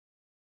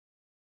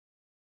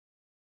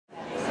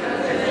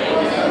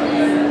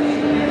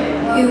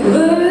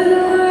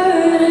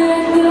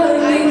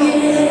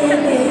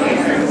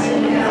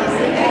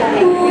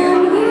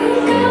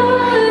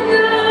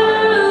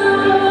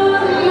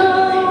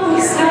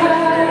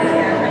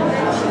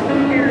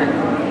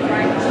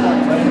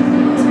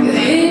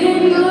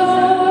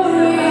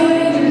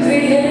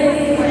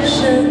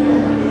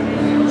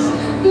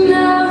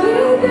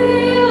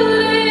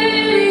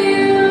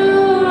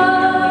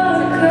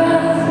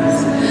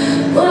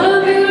What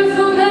a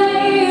beautiful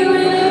day it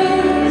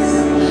is.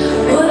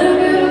 What a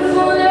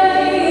beautiful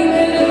day.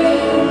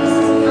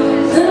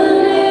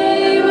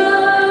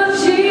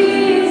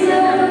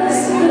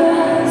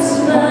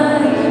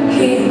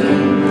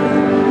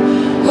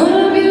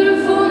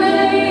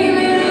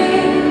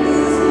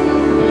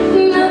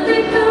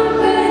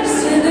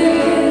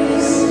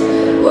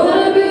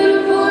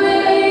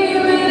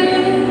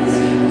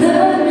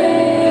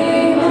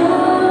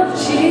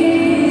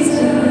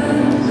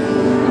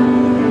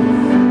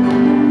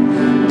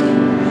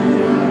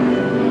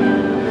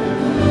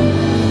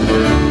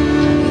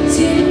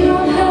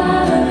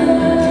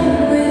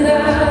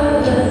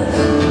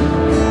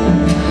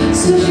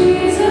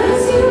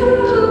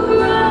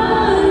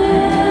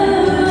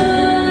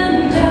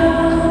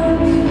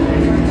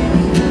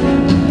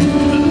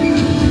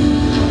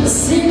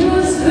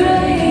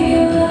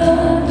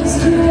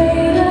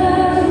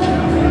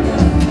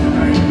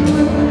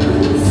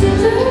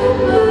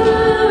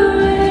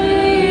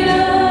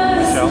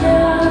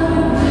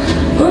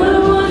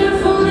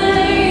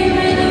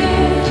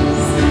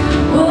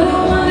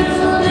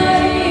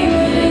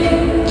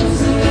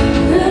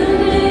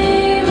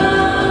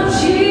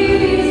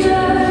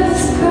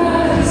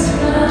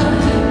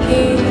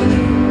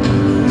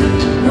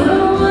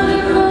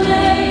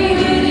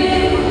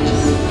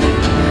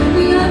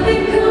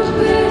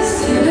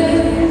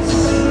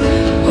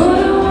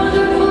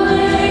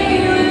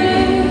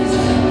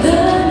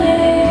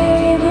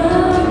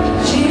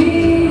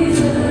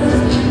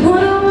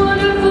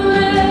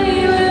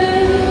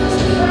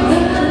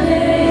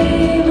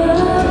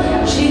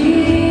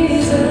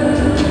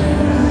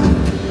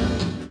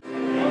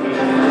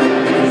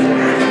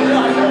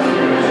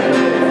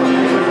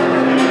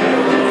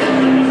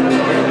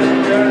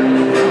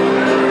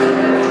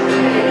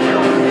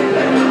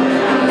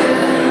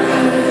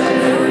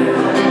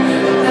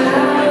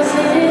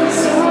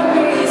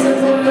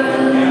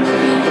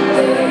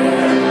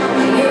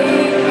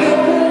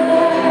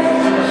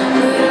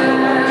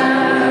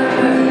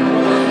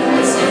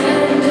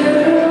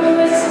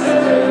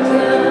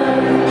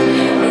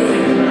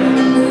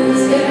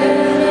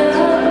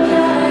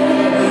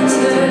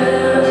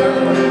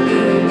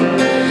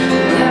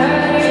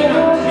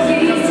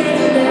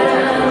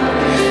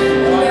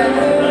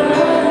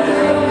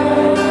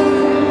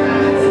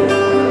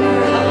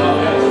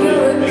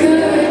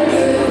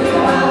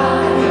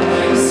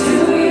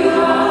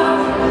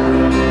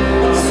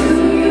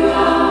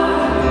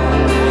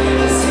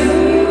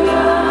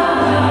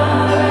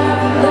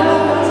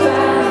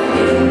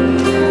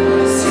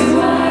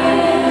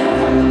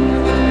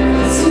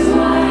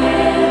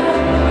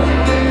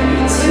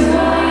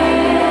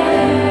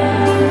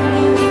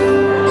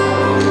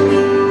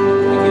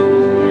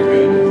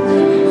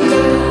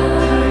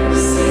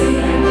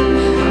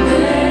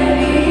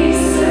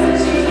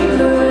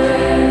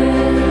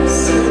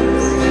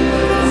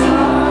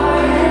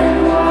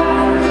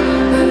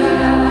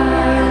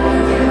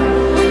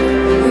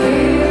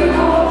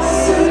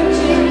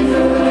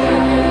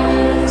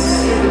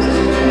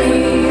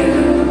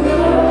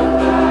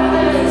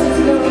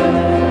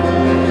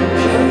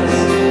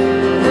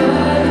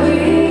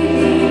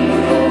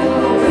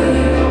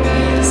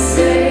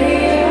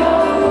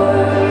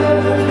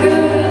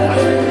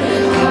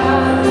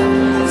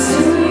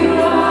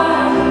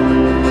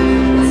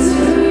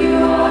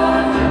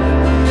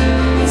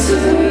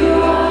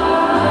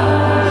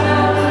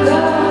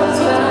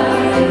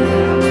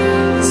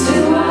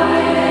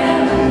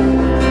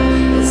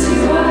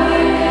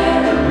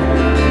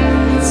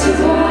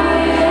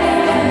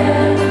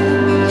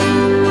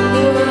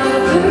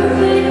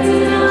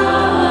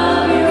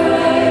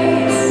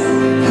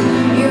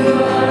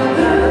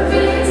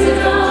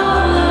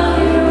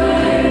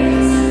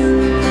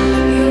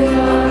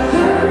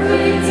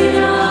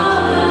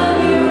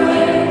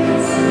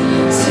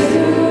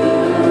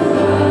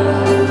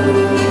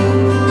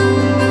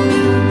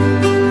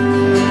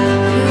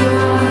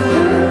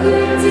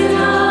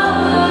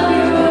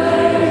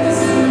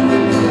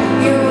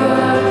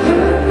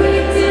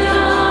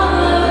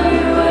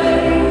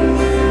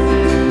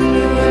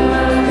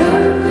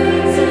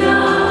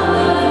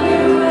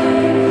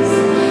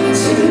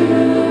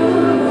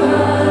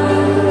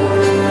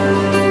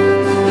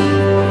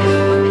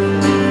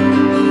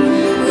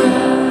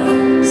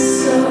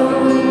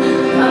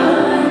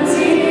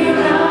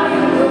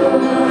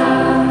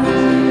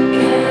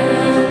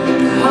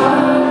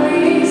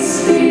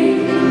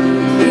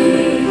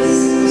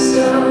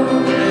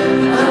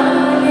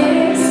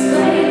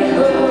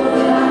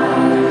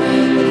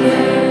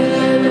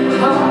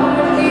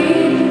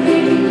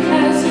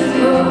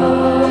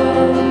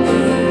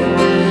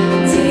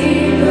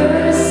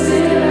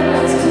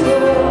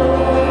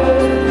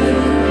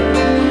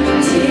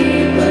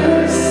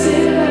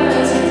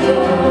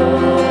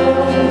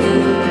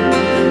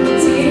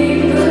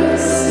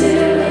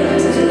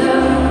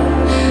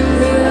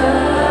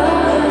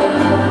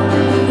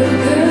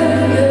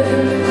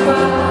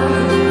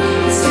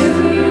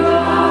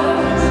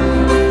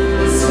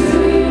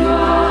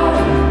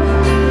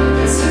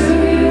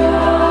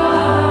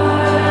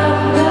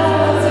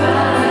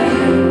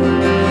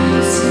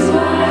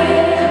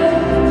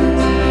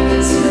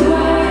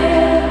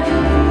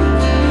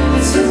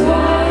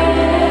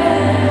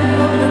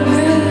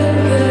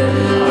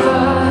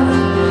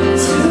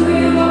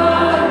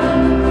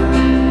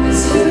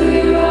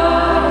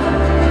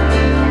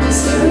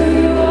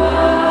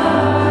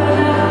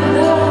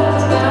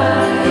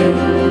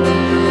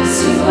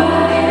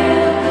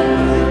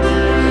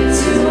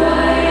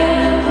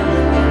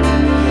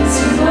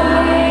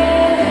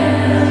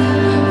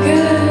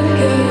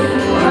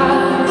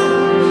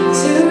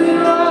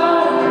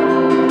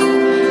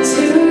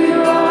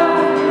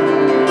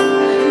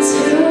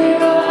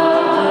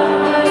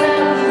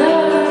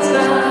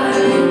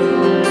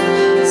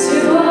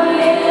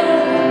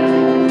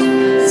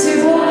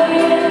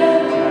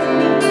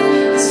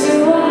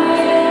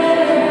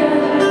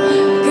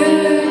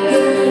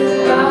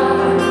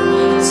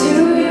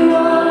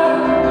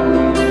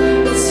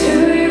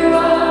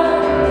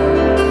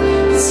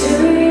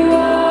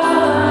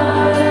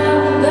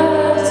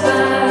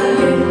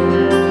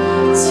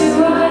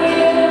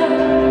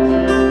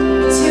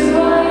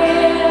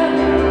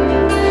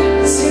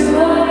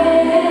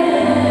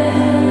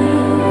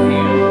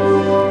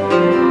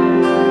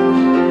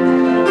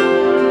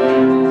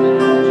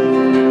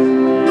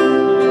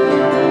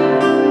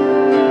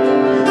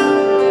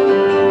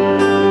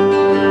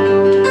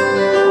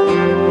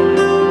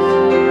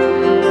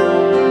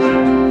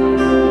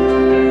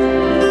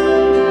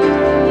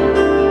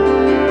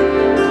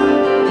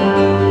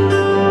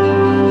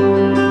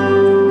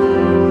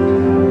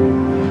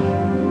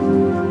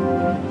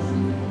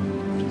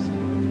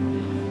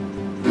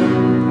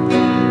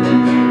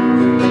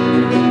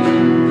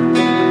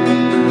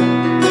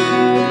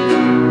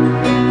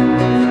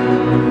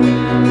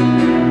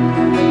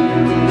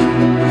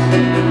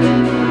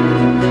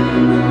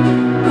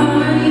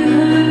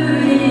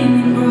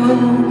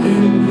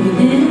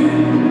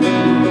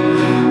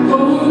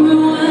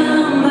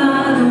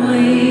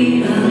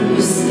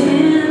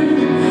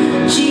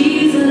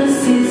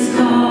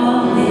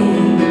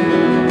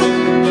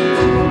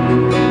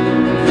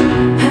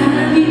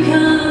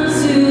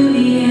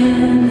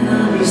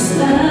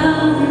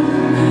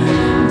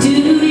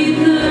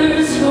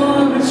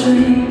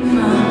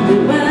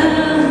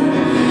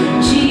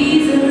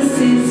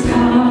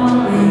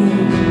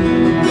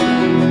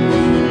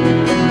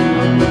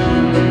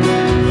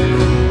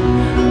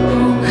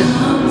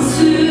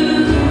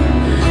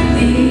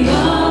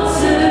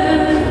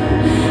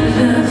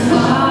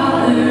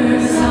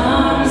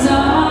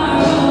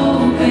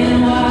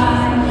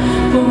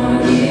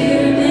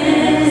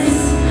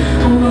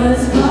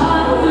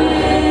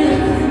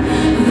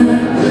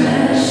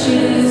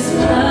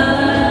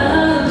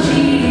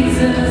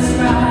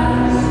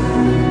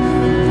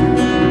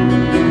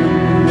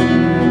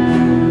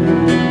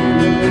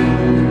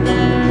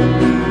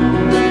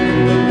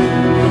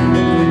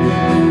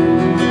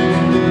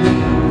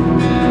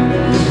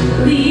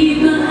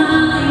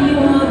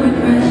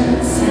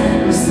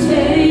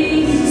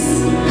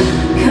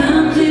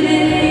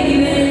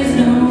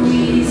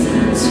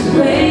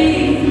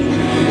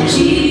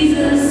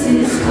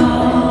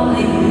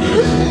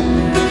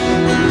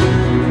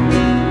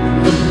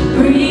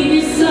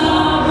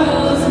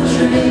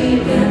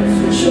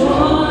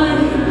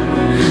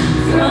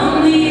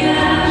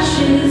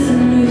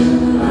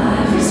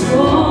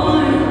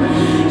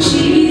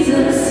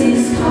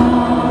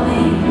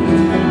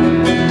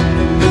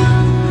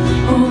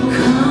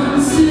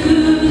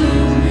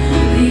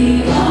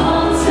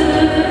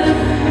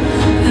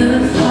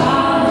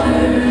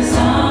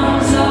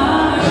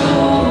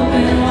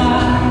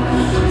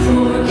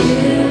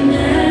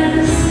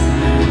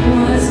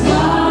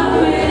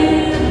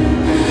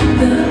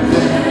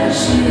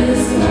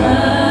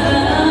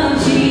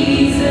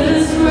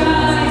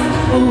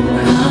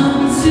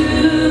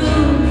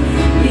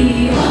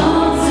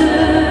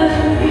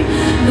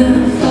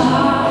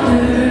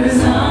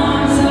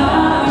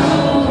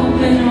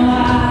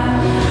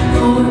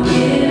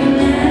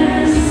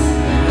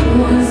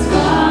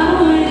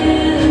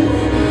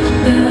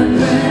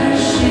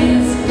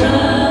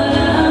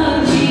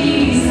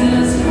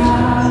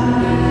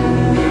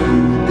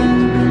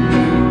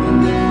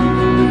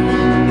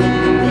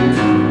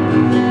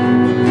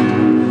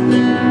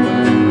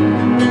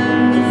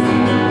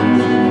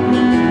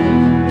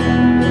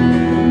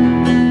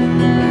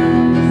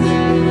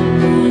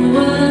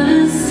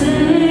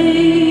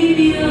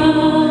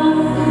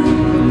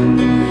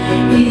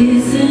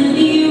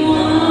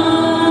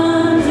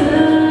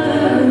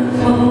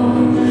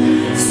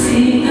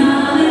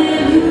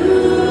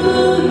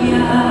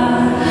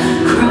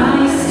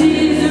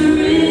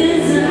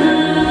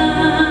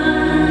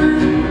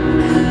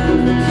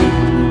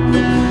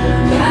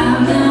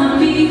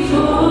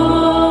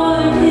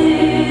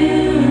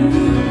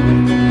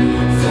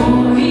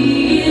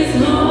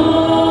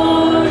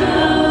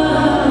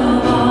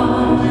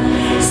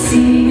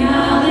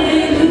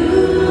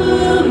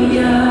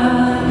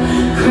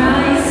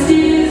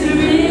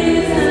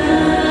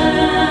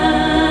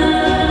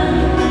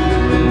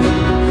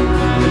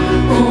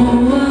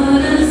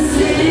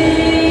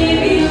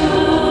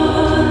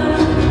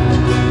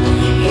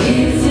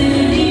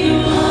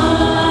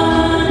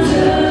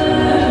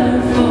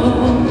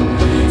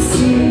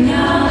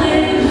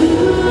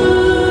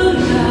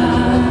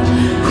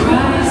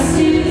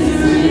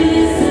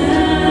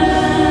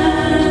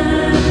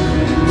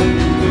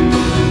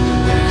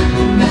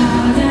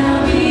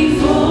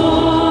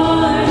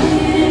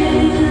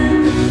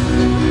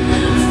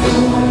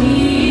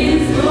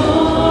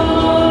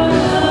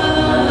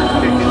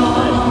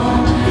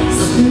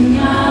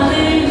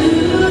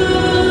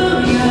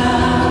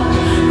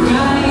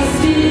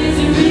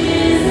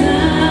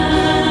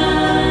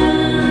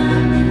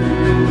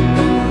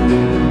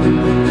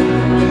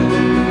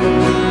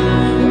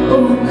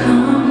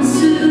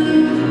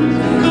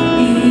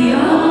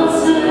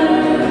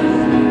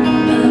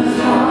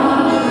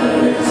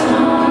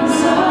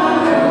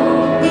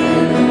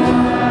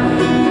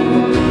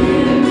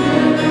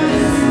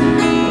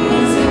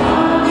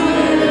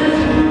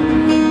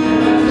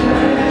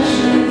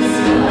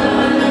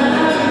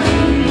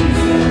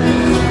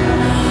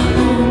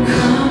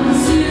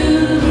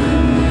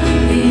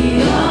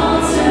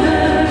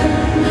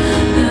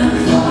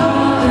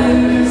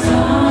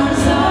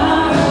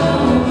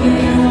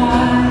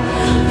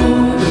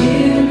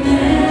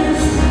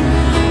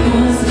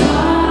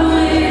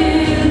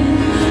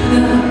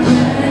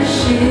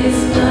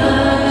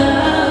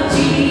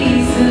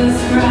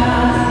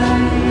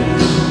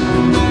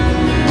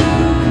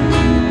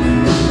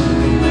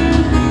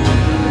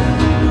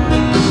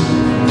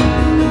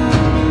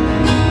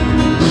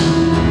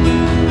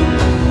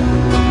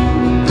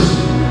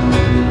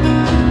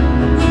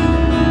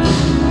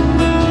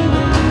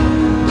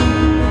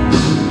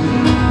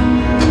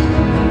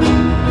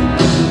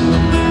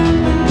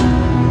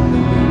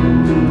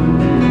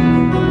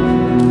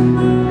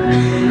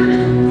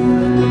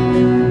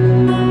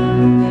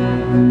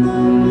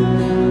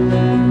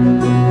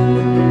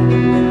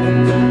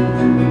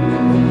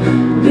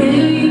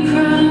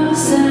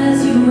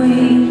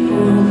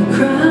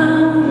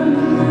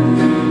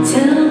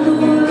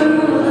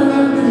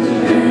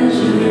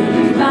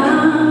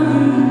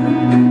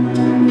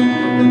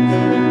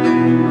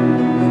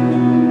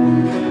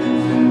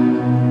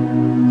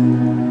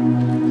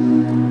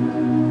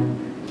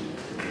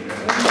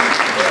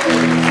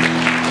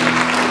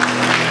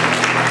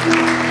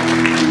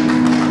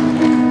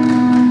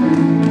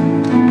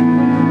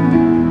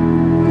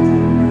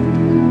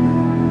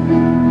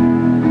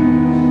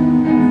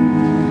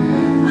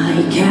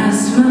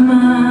 Cast my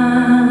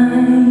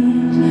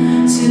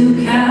mind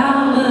to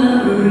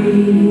Calvary,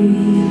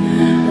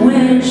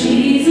 where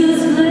Jesus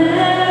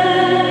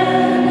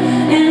bled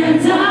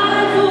and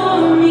died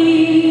for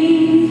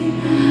me.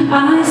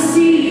 I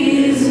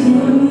see His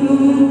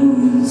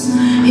wounds,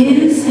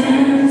 His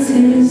hands,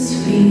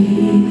 His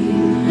feet,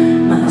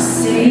 my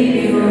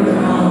Savior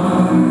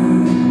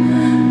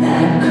on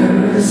that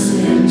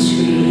cursed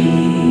tree.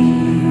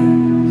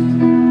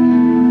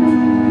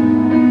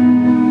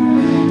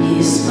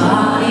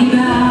 Body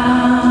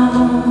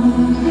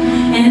bound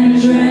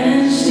and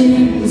drenched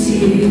in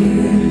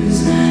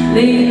tears,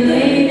 they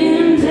laid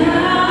Him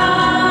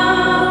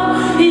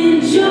down in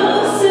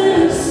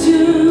Joseph's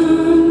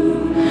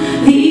tomb,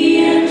 the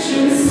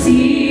entrance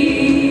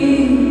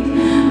sealed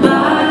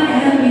by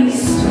heavy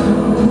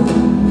stone,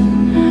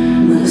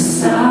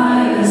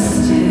 Messiah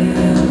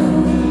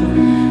still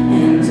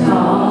and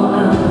all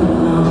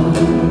alone.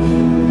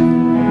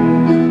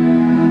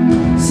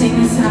 Sing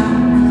this out.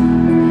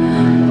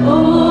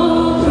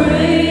 Oh,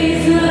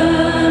 praise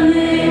the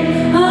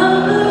name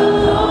of the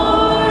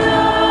Lord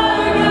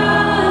our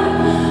God.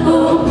 Oh,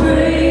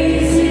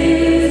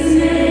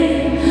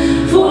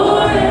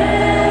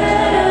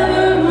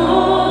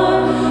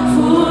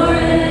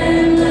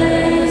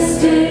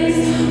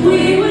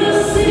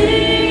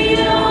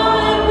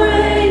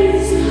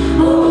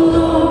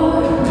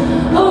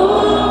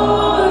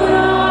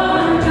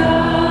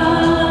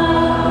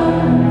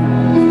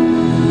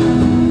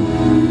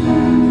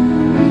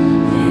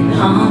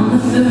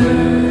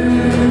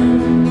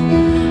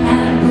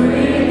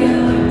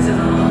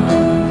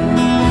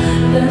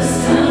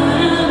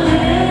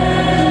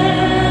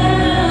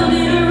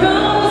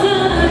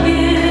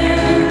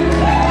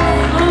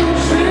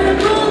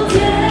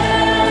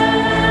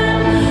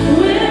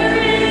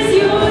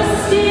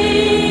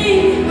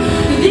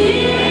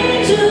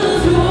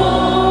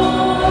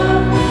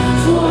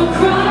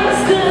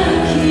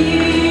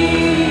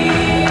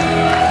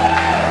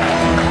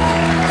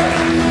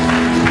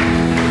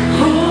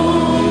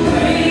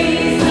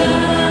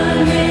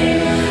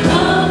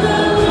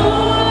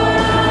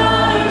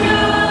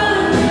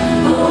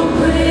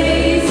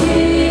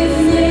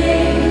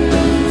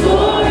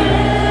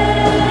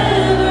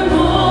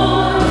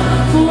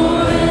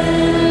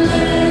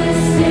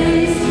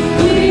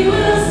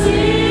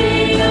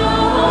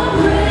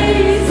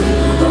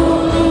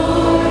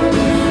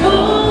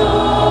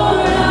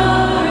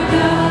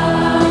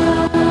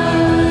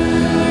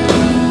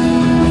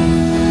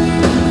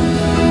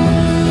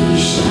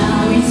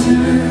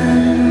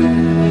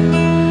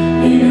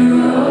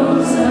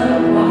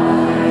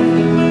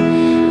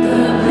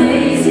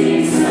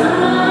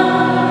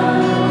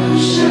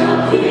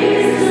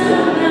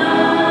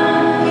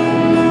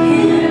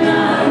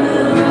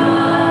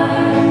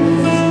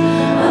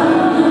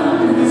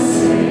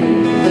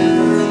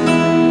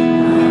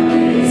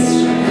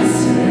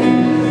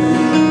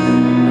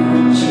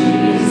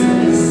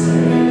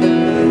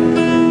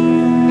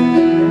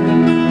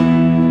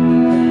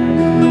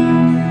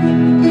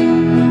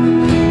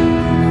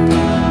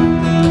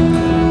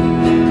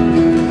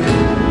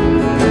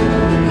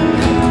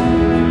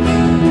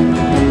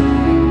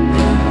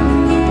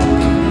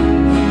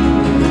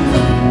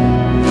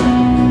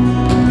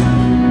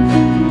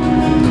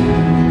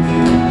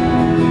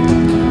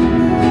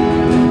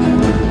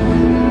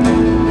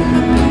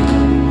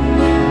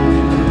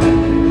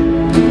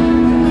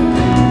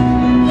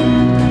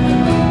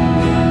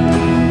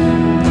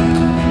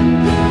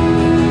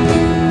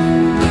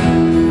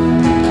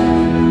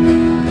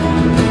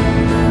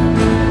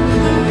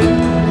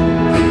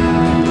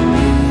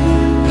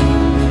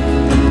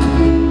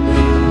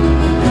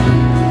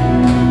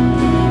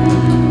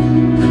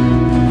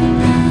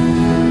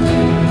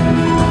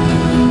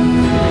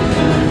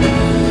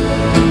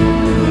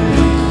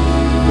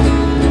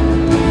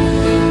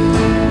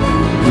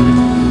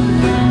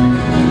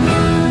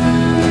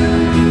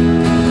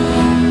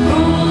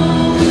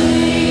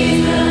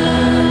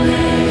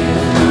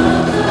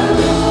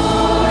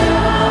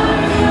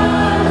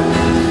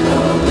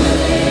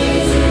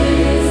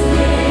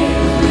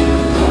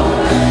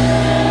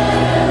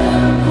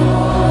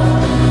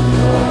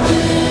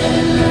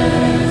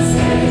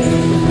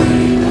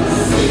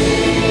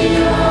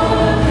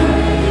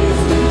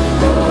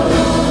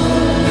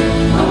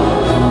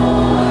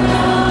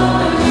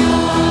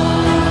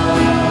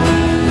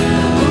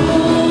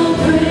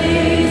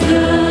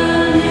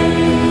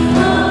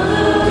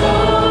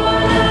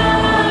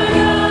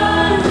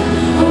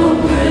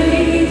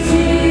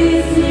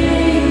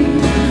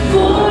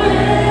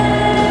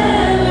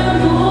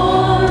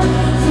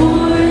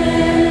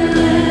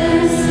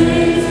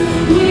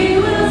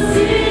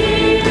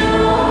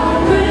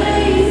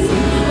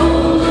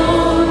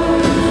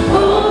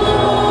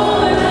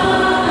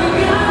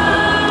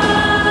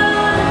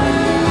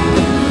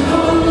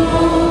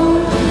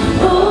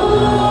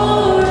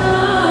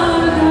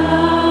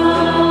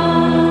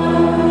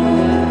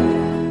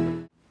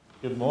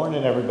 Good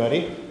morning,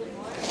 everybody.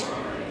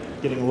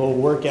 Getting a little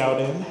workout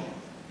in.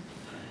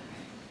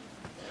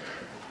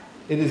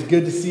 It is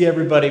good to see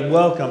everybody.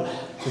 Welcome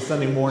to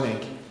Sunday morning.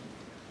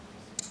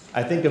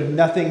 I think of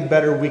nothing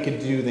better we could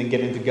do than get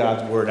into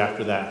God's Word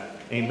after that.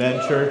 Amen,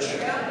 church?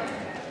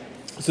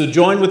 So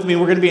join with me.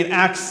 We're going to be in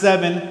Acts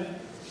 7.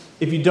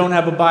 If you don't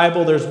have a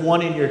Bible, there's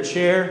one in your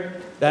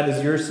chair. That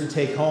is yours to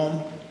take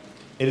home.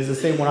 It is the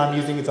same one I'm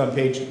using. It's on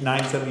page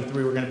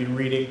 973. We're going to be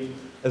reading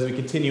as we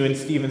continue in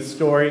Stephen's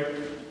story.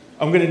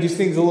 I'm going to do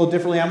things a little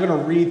differently. I'm going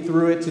to read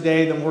through it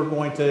today, then we're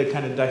going to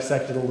kind of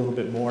dissect it a little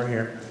bit more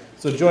here.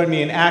 So join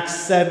me in Acts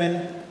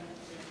 7,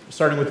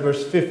 starting with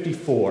verse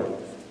 54.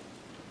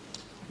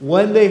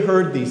 When they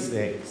heard these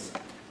things,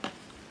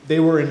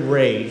 they were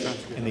enraged,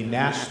 and they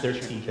gnashed their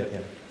teeth at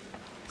him.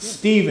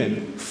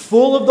 Stephen,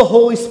 full of the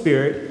Holy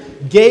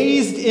Spirit,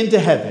 gazed into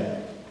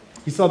heaven.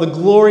 He saw the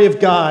glory of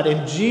God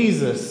and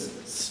Jesus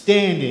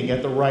standing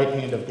at the right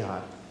hand of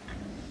God.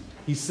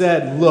 He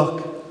said,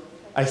 "Look,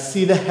 I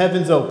see the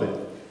heavens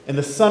open, and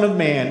the Son of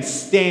Man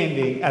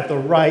standing at the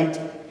right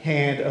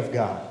hand of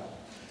God."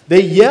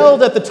 They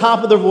yelled at the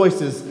top of their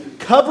voices,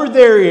 covered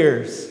their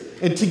ears,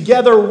 and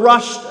together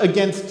rushed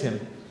against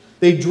him.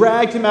 They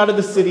dragged him out of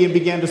the city and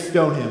began to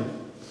stone him.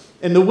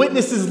 And the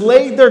witnesses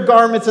laid their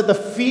garments at the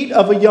feet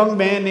of a young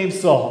man named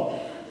Saul.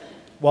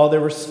 While they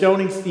were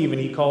stoning Stephen,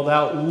 he called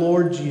out,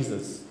 "Lord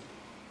Jesus,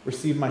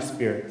 receive my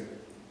spirit."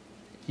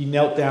 He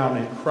knelt down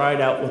and cried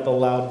out with a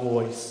loud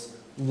voice,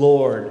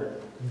 "Lord,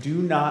 do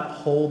not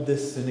hold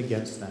this sin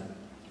against them."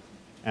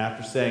 And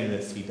after saying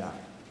this, he died.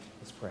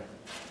 Let's pray.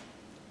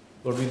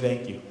 Lord, we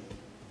thank you.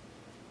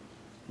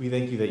 We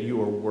thank you that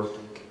you are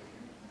working.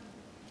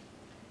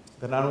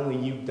 That not only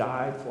you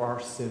died for our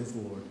sins,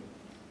 Lord,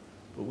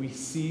 but we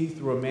see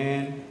through a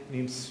man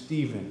named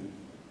Stephen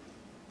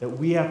that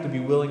we have to be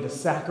willing to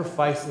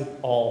sacrifice it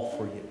all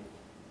for you.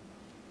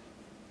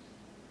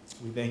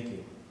 We thank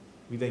you.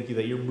 We thank you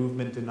that your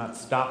movement did not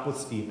stop with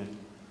Stephen,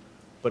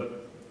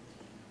 but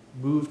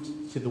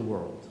moved to the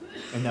world,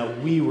 and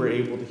that we were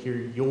able to hear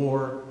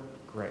your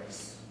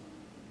grace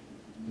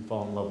and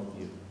fall in love with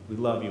you. We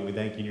love you. We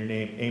thank you in your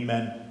name.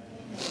 Amen.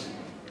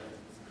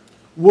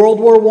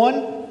 World War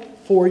I,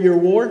 4-year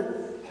war.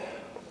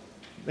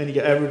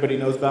 Everybody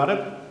knows about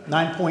it.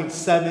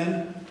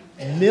 9.7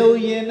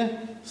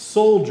 million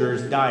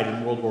soldiers died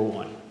in World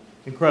War I.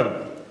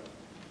 Incredible.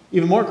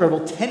 Even more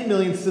incredible, 10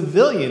 million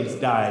civilians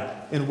died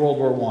in World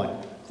War I.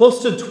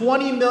 Close to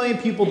 20 million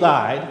people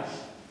died.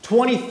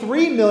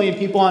 23 million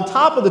people on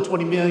top of the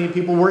 20 million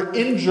people were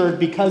injured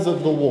because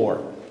of the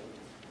war.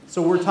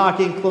 So we're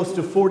talking close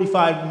to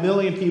 45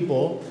 million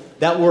people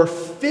that were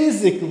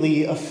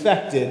physically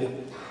affected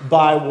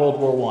by World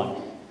War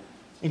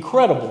I.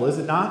 Incredible, is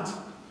it not?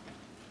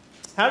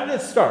 How did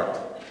it start?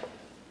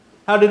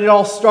 How did it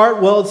all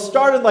start? Well, it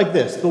started like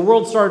this. The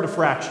world started to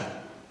fraction.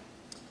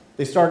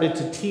 They started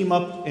to team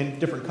up in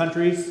different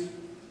countries,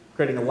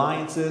 creating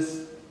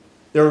alliances.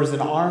 There was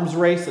an arms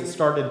race that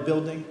started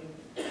building.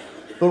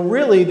 But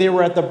really, they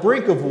were at the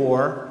brink of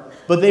war,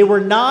 but they were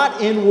not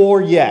in war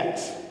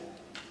yet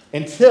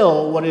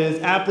until what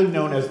is aptly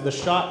known as the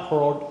shot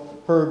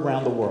heard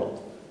around the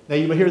world. Now,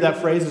 you may hear that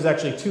phrase. There's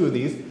actually two of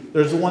these.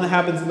 There's the one that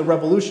happens in the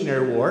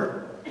Revolutionary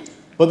War,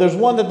 but there's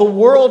one that the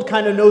world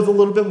kind of knows a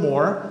little bit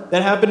more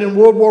that happened in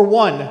World War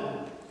I.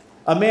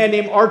 A man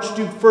named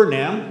Archduke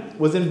Ferdinand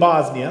was in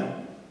Bosnia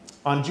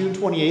on June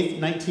 28th,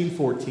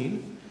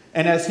 1914,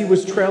 and as he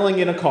was trailing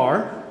in a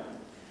car,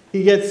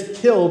 he gets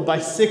killed by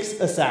 6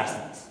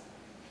 assassins.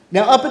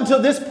 Now, up until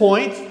this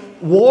point,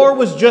 war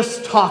was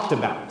just talked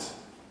about.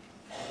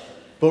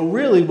 But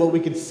really, what we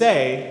could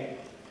say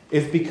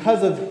is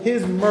because of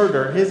his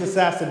murder, his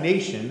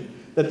assassination,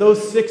 that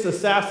those 6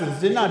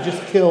 assassins did not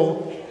just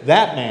kill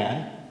that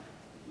man,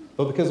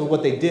 but because of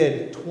what they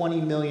did, 20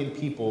 million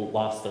people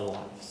lost their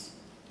lives.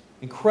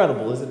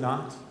 Incredible, is it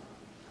not?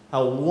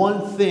 How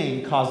one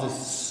thing causes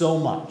so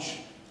much.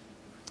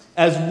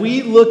 As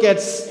we look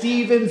at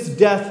Stephen's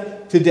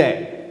death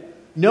today,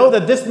 know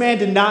that this man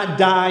did not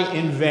die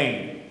in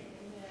vain.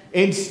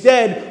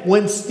 Instead,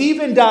 when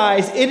Stephen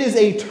dies, it is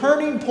a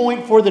turning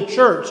point for the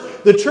church.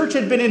 The church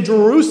had been in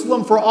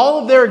Jerusalem for all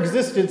of their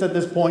existence at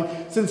this point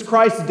since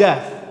Christ's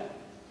death.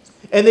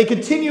 And they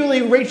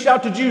continually reached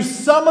out to Jews.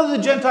 Some of the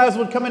Gentiles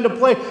would come into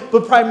play,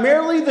 but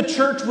primarily the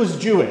church was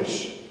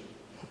Jewish.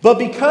 But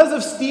because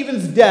of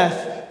Stephen's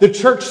death, the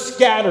church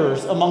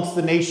scatters amongst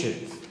the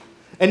nations.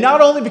 And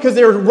not only because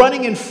they were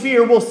running in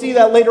fear, we'll see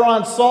that later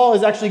on Saul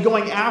is actually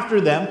going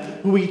after them,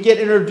 who we get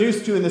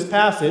introduced to in this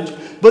passage,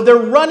 but they're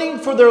running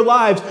for their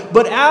lives.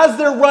 But as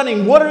they're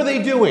running, what are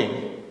they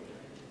doing?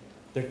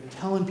 They're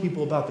telling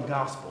people about the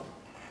gospel.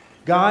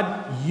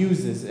 God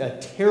uses a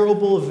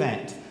terrible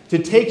event to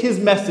take his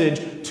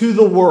message to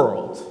the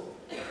world.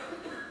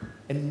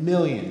 And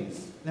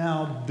millions,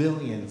 now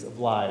billions of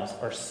lives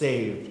are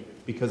saved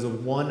because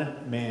of one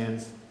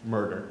man's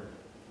murder.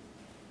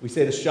 We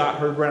say the shot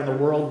heard around the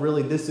world.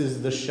 Really, this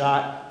is the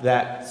shot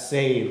that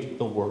saved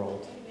the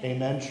world.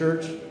 Amen,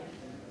 church?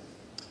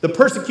 The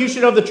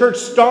persecution of the church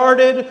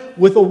started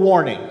with a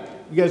warning.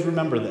 You guys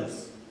remember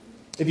this.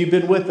 If you've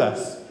been with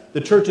us,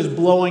 the church is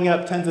blowing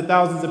up, tens of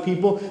thousands of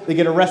people. They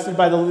get arrested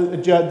by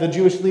the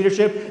Jewish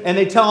leadership, and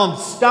they tell them,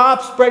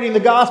 stop spreading the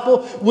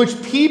gospel,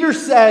 which Peter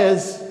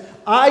says,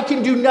 I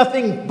can do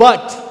nothing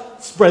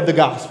but spread the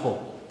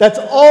gospel. That's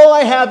all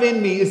I have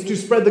in me, is to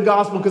spread the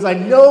gospel, because I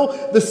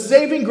know the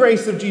saving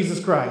grace of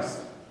Jesus Christ.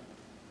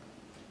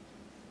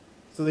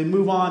 So they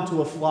move on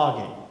to a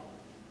flogging.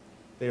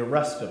 They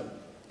arrest him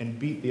and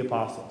beat the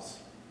apostles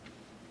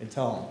and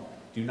tell them,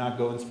 do not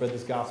go and spread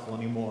this gospel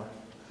anymore.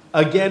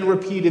 Again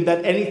repeated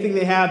that anything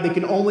they have, they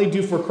can only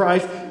do for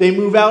Christ. They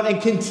move out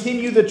and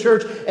continue the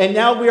church. And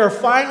now we are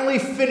finally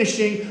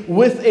finishing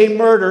with a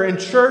murder. And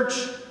church,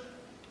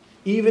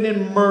 even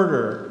in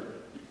murder,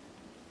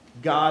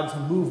 God's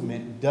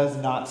movement does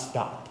not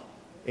stop.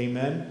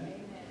 Amen?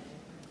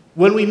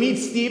 When we meet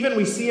Stephen,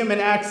 we see him in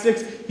Acts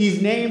 6.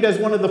 He's named as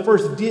one of the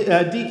first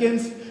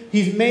deacons.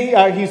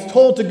 He's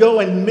told to go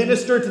and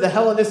minister to the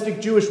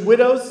Hellenistic Jewish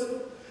widows.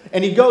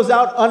 And he goes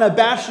out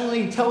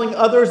unabashedly telling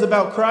others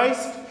about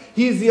Christ.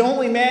 He is the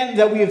only man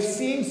that we have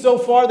seen so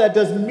far that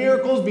does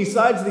miracles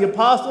besides the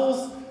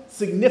apostles.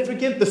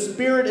 Significant. The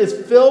Spirit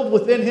is filled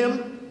within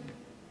him.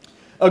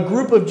 A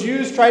group of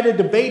Jews try to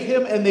debate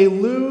him and they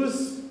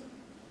lose.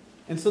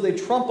 And so they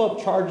trump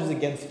up charges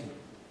against him,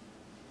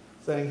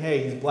 saying,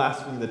 hey, he's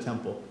blaspheming the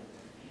temple.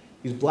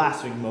 He's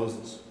blaspheming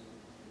Moses.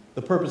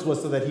 The purpose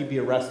was so that he'd be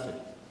arrested.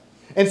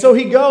 And so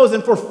he goes,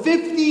 and for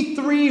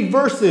 53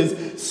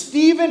 verses,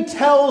 Stephen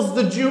tells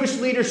the Jewish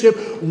leadership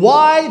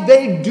why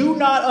they do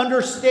not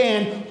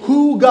understand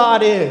who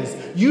God is.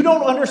 You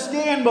don't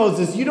understand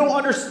Moses. You don't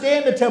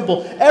understand the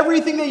temple.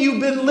 Everything that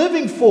you've been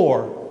living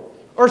for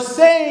or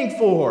saying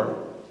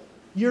for,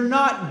 you're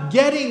not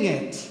getting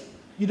it.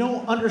 You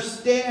don't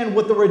understand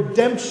what the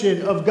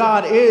redemption of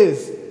God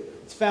is.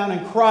 It's found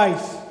in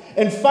Christ.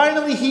 And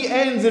finally he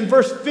ends in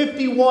verse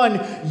 51,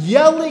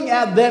 yelling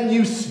at them,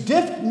 you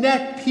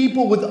stiff-necked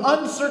people with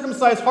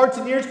uncircumcised hearts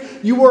and ears,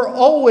 you are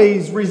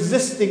always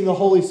resisting the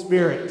Holy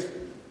Spirit.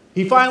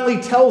 He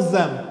finally tells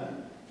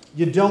them,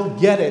 you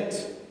don't get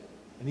it.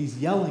 And he's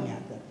yelling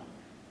at them.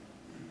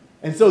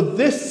 And so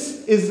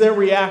this is their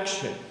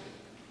reaction.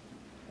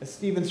 As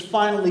Stephen's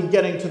finally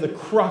getting to the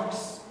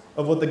crux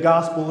of what the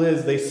gospel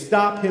is, they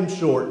stop him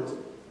short.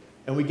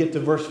 And we get to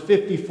verse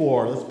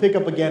 54. Let's pick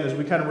up again as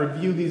we kind of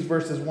review these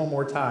verses one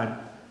more time.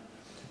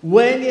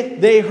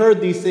 When they heard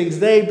these things,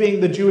 they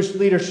being the Jewish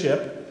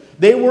leadership,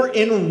 they were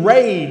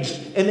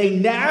enraged and they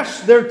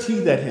gnashed their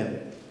teeth at him.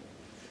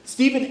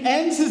 Stephen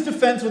ends his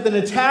defense with an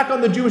attack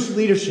on the Jewish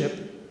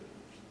leadership.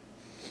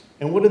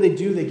 And what do?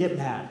 They get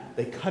mad.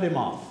 They cut him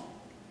off.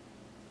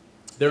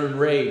 They're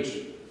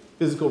enraged.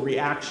 Physical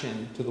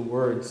reaction to the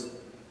words.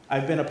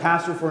 I've been a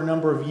pastor for a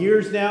number of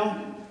years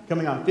now.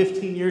 Coming on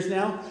 15 years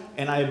now,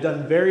 and I have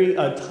done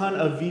a ton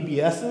of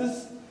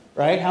VBSs,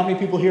 right? How many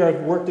people here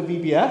have worked at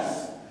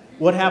VBS?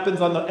 What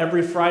happens on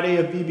every Friday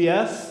of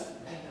VBS?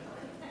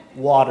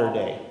 Water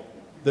Day.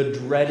 The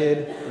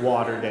dreaded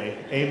Water Day.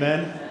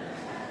 Amen?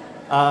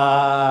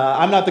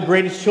 I'm not the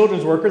greatest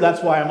children's worker.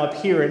 That's why I'm up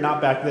here and not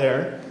back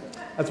there.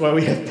 That's why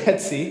we have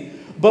Betsy.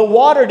 But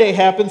Water Day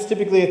happens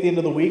typically at the end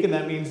of the week, and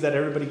that means that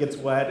everybody gets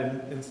wet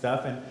and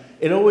stuff. And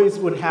it always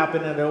would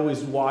happen, and I always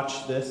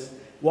watched this.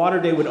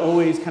 Water Day would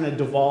always kind of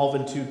devolve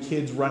into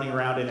kids running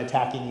around and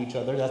attacking each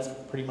other. That's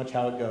pretty much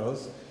how it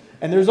goes.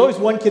 And there's always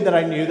one kid that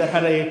I knew that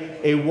had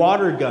a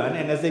water gun,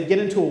 and as they'd get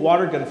into a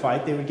water gun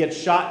fight, they would get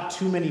shot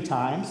too many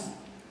times.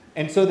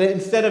 And so that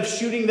instead of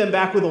shooting them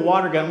back with a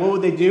water gun, what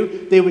would they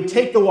do? They would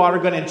take the water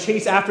gun and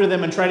chase after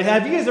them and try to...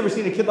 Have you guys ever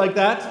seen a kid like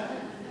that?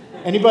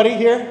 Anybody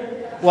here?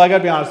 Well, I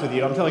gotta be honest with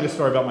you. I'm telling a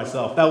story about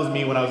myself. That was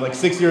me when I was like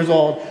 6 years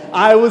old.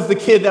 I was the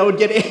kid that would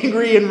get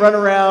angry and run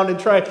around and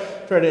try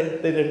to... They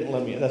didn't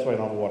let me. That's why I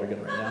don't have a water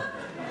gun right now.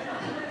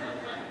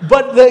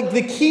 But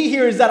the key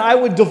here is that I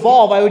would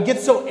devolve. I would get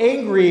so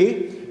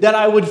angry that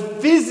I would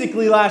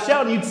physically lash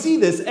out. And you'd see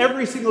this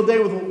every single day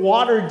with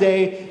Water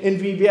Day in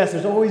VBS.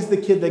 There's always the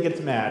kid that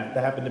gets mad.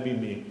 That happened to be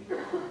me.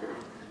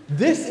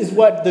 This is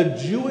what the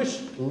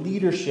Jewish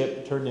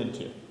leadership turned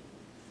into.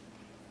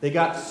 They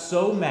got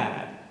so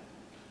mad,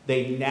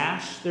 they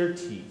gnashed their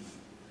teeth.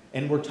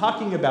 And we're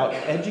talking about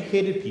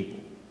educated people.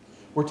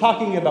 We're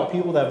talking about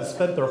people that have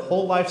spent their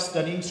whole life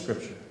studying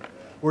Scripture.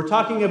 We're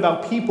talking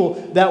about people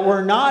that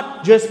were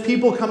not just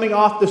people coming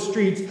off the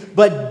streets,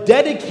 but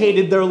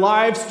dedicated their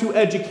lives to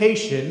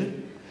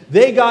education.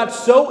 They got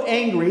so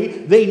angry,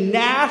 they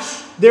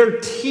gnashed their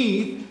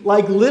teeth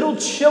like little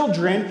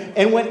children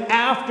and went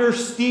after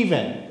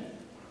Stephen.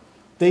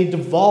 They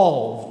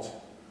devolved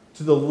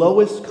to the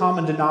lowest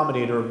common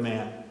denominator of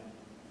man.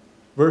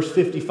 Verse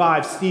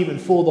 55, Stephen,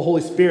 full of the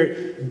Holy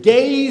Spirit,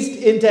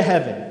 gazed into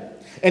heaven.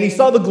 And he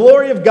saw the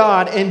glory of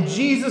God and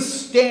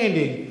Jesus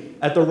standing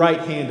at the right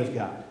hand of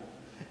God.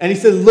 And he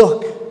said,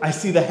 look, I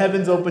see the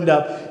heavens opened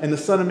up and the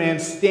Son of Man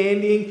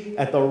standing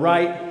at the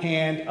right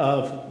hand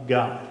of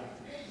God.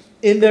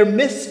 In their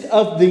midst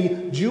of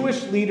the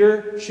Jewish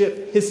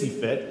leadership hissy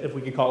fit, if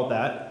we could call it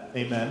that,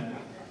 amen,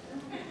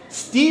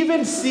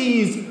 Stephen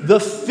sees the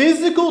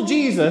physical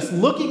Jesus,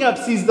 looking up,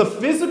 sees the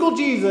physical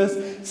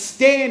Jesus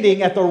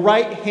standing at the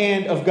right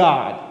hand of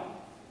God.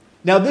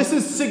 Now, this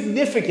is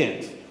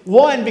significant.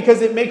 One,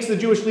 because it makes the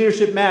Jewish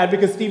leadership mad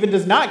because Stephen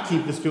does not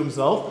keep this to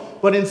himself,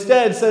 but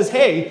instead says,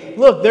 hey,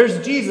 look,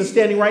 there's Jesus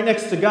standing right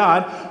next to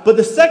God. But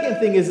the second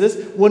thing is this: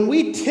 when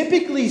we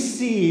typically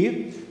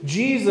see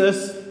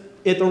Jesus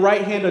at the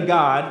right hand of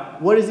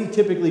God, what is he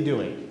typically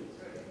doing?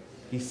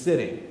 He's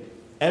sitting.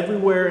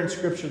 Everywhere in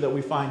Scripture that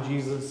we find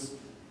Jesus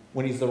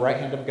when he's the right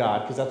hand of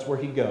God, because that's where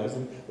he goes.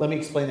 And let me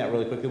explain that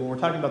really quickly. When we're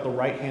talking about the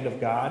right hand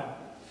of God,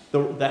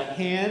 the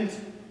hand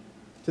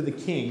to the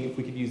king, if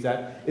we could use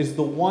that, is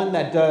the one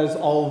that does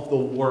all of the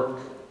work.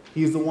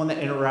 He's the one that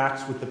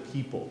interacts with the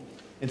people.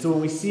 And so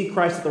when we see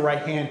Christ at the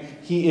right hand,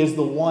 he is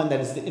the one that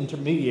is the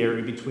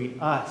intermediary between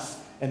us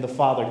and the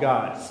Father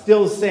God.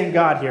 Still the same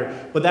God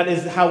here, but that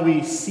is how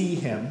we see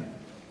him.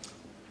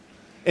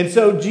 And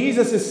so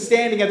Jesus is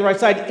standing at the right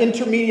side,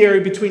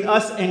 intermediary between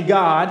us and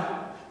God,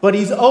 but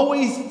he's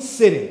always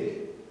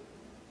sitting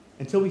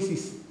until we see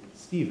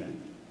Stephen.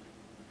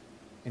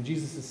 And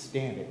Jesus is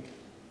standing.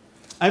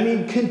 I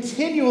mean,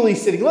 continually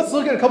sitting. Let's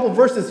look at a couple of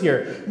verses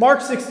here. Mark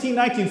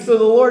 16:19. So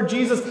the Lord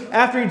Jesus,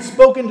 after he'd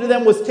spoken to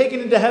them, was taken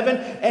into heaven,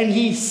 and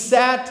he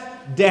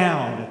sat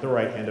down at the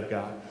right hand of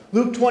God.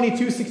 Luke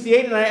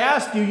 22:68. And I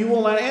ask you, you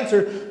will not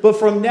answer, but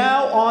from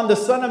now on the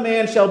Son of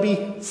Man shall be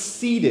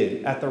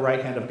seated at the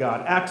right hand of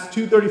God. Acts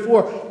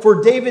 2:34.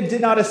 For David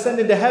did not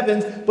ascend into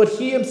heavens, but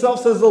he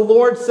himself says, the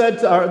Lord said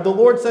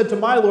to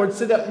my Lord,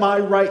 sit at my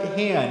right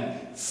hand.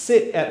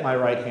 Sit at my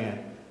right hand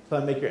till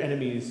I make your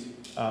enemies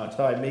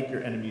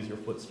your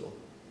footstool.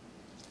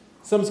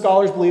 Some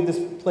scholars believe this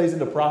plays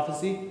into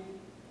prophecy.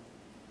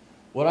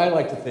 What I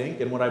like to think,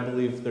 and what I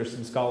believe there's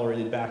some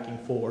scholarly backing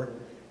for,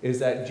 is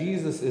that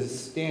Jesus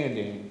is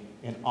standing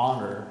in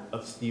honor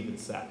of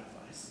Stephen's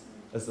sacrifice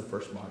as the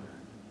first martyr.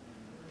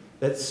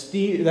 That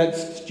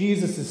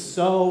Jesus is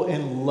so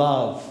in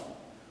love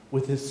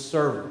with his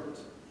servant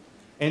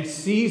and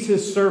sees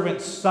his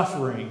servant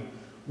suffering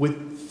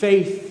with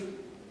faith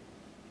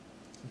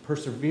and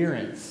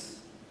perseverance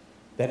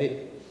that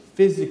it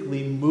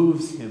physically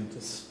moves him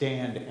to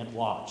stand and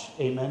watch.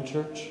 Amen,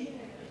 church?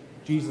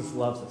 Jesus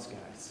loves us,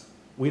 guys.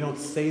 We don't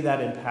say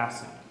that in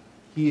passing.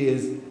 He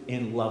is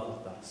in love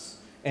with us.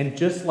 And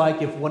just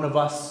like if one of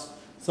us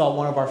saw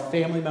one of our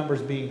family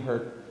members being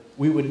hurt,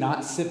 we would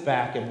not sit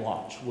back and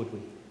watch, would we?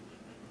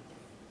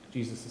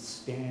 Jesus is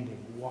standing,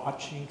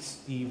 watching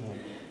Stephen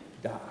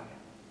die.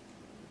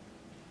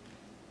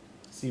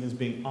 Stephen's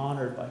being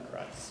honored by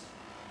Christ.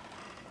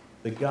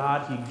 The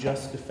God he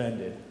just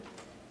defended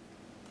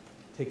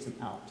takes him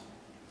out.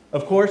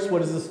 Of course,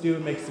 what does this do?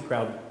 It makes the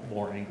crowd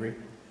more angry.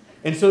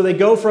 And so they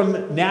go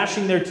from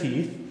gnashing their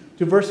teeth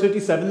to verse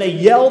 57. They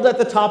yelled at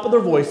the top of their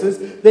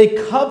voices. They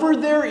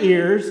covered their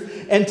ears,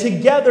 and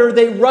together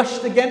they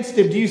rushed against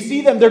him. Do you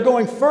see them? They're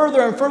going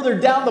further and further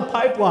down the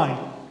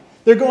pipeline.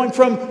 They're going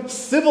from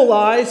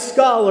civilized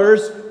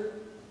scholars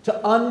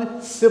to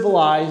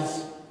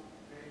uncivilized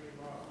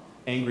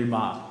angry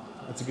mob.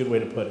 That's a good way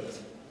to put it.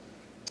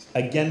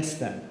 Against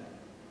them.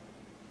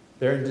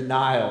 They're in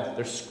denial.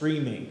 They're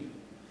screaming.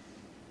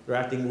 They're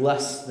acting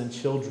less than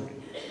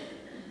children.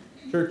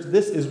 Church,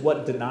 this is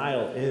what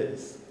denial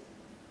is.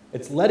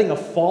 It's letting a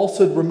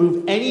falsehood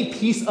remove any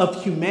piece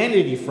of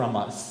humanity from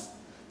us.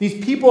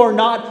 These people are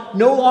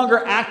no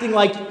longer acting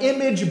like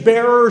image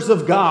bearers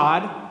of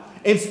God.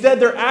 Instead,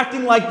 they're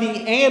acting like the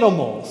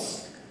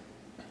animals.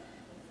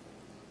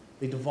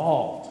 They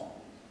devolved.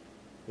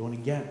 Going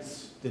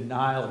against.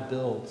 Denial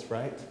builds,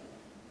 right?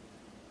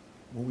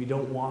 When we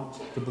don't want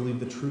to believe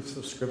the truths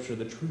of Scripture,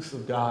 the truths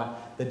of God,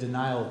 the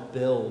denial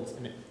builds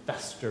and it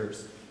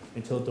festers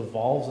until it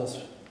devolves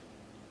us.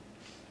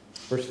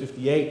 Verse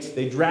 58,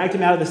 they dragged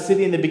him out of the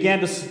city and they began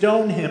to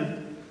stone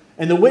him.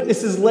 And the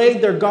witnesses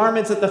laid their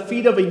garments at the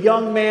feet of a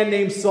young man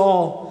named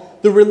Saul.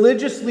 The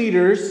religious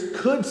leaders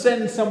could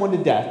send someone to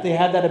death. They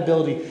had that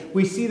ability.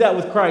 We see that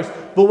with Christ.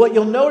 But what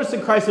you'll notice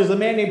in Christ, there's a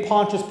man named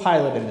Pontius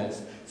Pilate in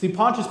this. See,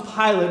 Pontius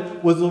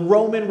Pilate was the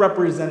Roman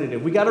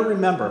representative. We got to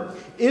remember,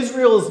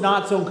 Israel is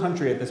not its own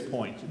country at this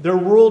point. They're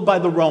ruled by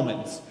the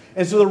Romans.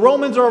 And so the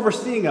Romans are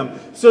overseeing them.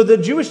 So the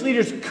Jewish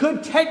leaders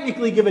could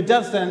technically give a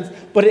death sentence,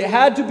 but it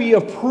had to be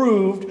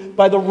approved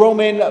by the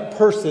Roman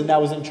person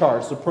that was in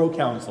charge, the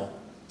proconsul.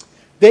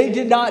 They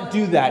did not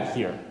do that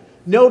here.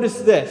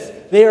 Notice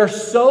this. They are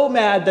so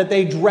mad that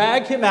they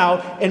drag him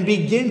out and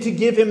begin to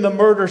give him the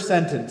murder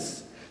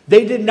sentence.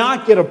 They did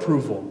not get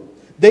approval.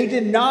 They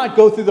did not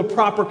go through the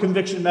proper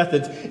conviction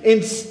methods.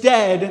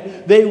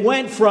 Instead, they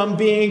went from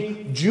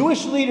being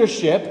Jewish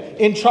leadership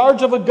in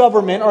charge of a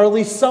government, or at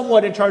least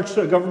somewhat in charge of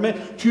a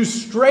government, to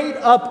straight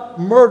up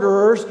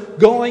murderers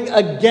going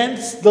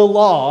against the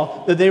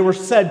law that they were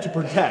said to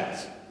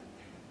protect.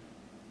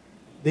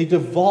 They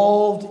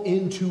devolved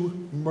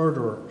into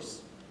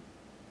murderers.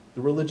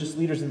 The religious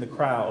leaders in the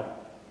crowd.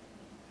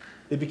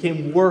 They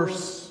became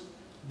worse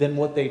than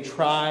what they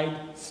tried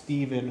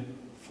Stephen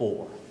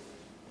for.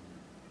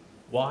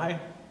 Why?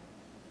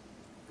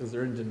 Because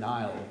they're in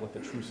denial of what the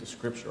truths of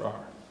Scripture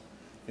are.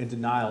 In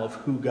denial of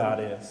who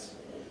God is.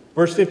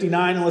 Verse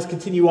 59, and let's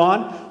continue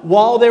on.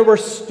 While they were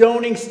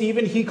stoning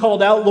Stephen, he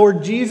called out,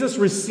 "Lord Jesus,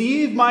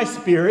 receive my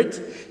spirit."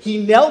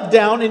 He knelt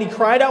down and he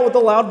cried out with a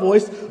loud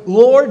voice,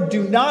 "Lord,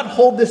 do not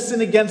hold this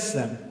sin against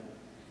them."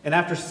 And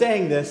after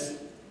saying this,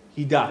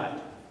 he died.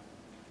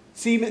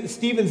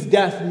 Stephen's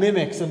death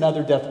mimics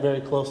another death very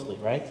closely,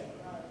 right?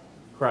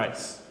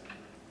 Christ.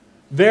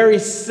 Very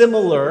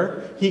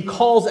similar. He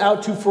calls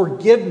out to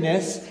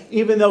forgiveness,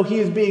 even though he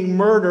is being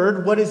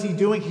murdered. What is he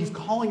doing? He's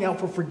calling out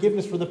for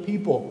forgiveness for the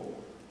people.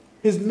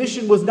 His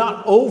mission was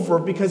not over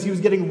because he was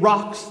getting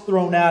rocks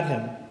thrown at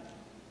him.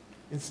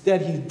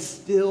 Instead, he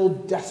still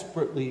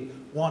desperately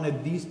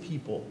wanted these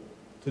people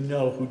to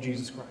know who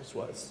Jesus Christ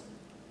was.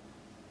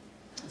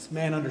 This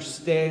man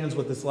understands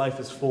what this life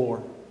is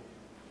for.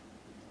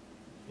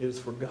 It is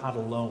for God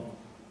alone.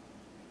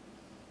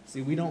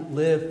 See, we don't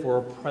live for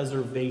a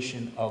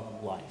preservation of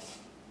life.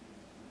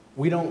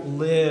 We don't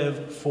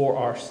live for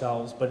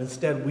ourselves, but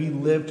instead we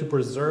live to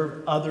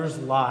preserve others'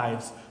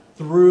 lives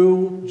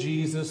through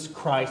Jesus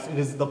Christ. It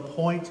is the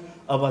point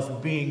of us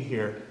being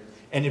here.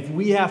 And if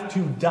we have to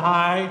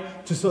die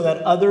so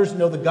that others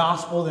know the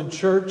gospel in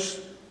church,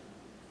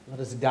 let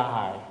us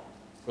die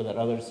for that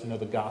others to know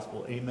the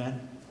gospel.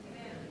 Amen?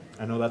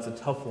 I know that's a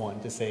tough one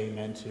to say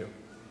amen to.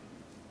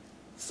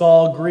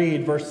 Saul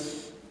agreed,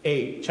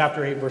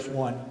 chapter 8, verse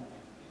 1.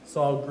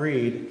 Saul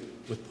agreed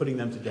with putting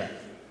them to death.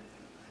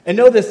 And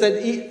know this,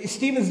 that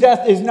Stephen's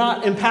death is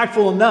not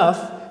impactful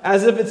enough.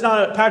 As if it's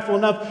not impactful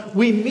enough,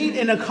 we meet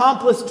an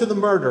accomplice to the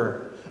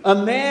murder, a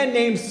man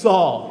named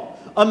Saul,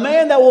 a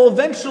man that will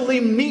eventually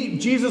meet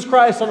Jesus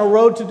Christ on a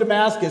road to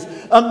Damascus,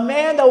 a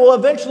man that will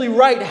eventually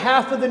write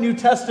half of the New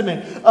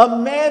Testament, a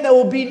man that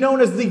will be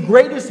known as the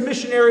greatest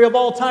missionary of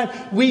all time.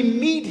 We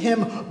meet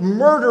him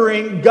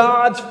murdering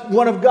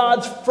one of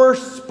God's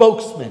first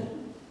spokesmen.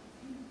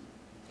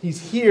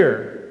 He's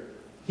here.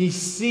 He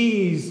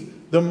sees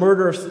the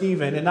murder of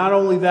Stephen, and not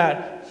only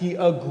that, he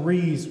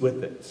agrees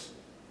with it.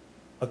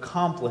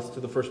 Accomplice to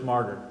the first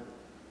martyr.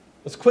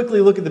 Let's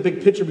quickly look at the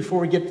big picture before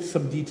we get to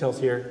some details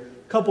here.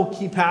 A couple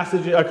key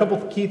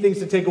things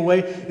to take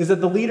away is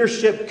that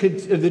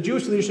the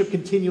Jewish leadership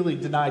continually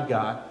denied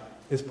God,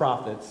 his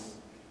prophets,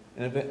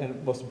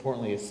 and most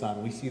importantly, his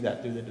son. We see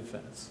that through the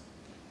defense.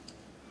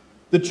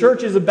 The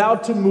church is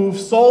about to move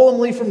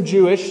solemnly from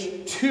Jewish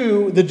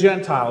to the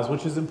Gentiles,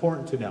 which is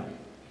important to know.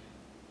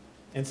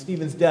 And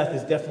Stephen's death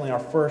is definitely our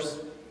first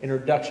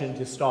introduction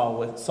to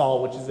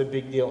Saul, which is a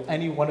big deal.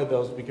 Any one of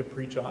those we could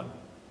preach on.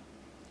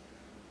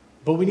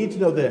 But we need to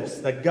know this,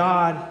 that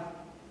God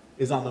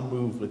is on the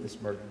move with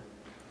this murder.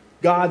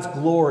 God's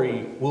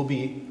glory will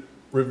be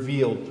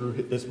revealed through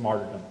this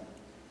martyrdom.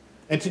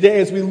 And today,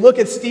 as we look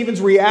at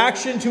Stephen's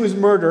reaction to his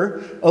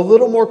murder a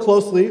little more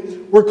closely,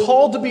 we're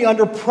called to be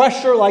under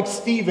pressure like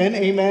Stephen.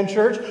 Amen,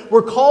 church?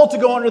 We're called to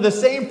go under the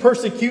same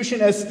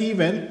persecution as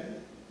Stephen.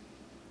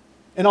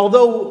 And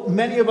although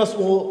many of us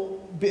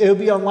it'll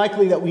be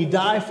unlikely that we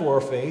die for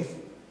our faith,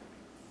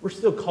 we're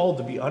still called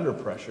to be under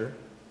pressure.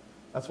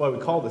 That's why we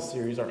call this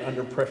series our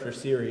Under Pressure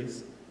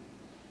series.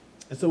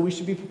 And so we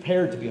should be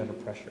prepared to be under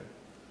pressure.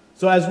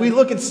 So as we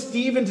look at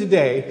Stephen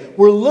today,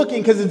 we're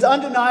looking, because it's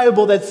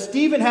undeniable that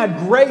Stephen had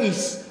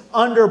grace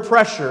under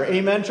pressure.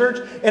 Amen,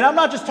 church? And I'm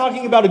not just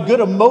talking about a good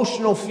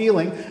emotional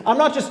feeling. I'm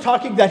not just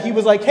talking that he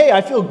was like, hey,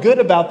 I feel good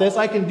about this,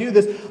 I can do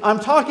this. I'm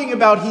talking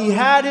about he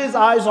had his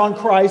eyes on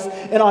Christ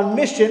and on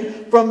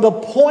mission from the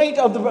point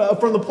of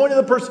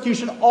the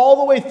persecution all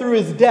the way through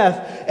his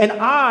death. And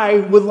I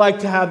would like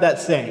to have that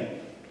same.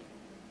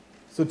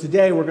 So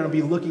today we're going to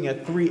be looking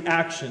at 3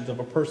 actions of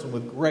a person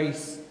with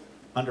grace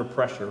under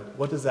pressure.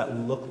 What does that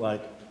look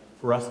like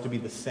for us to be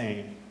the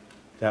same,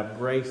 to have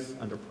grace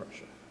under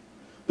pressure?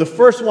 The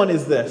first one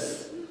is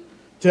this.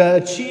 To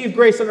achieve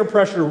grace under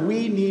pressure,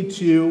 we need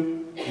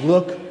to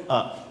look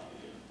up.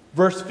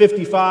 Verse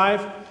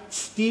 55,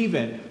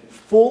 Stephen,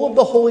 full of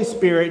the Holy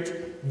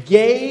Spirit,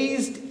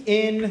 gazed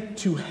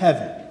into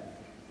heaven.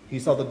 He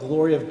saw the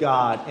glory of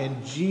God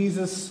and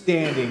Jesus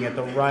standing at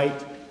the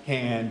right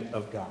hand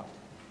of God.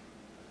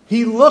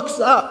 He looks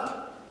up.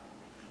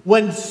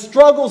 When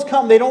struggles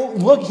come, he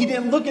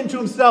didn't look into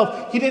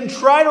himself. He didn't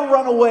try to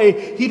run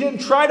away. He didn't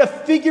try to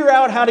figure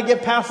out how to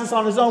get past this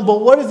on his own. But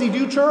what does he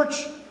do,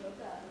 church?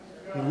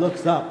 He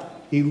looks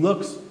up. He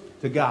looks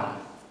to God.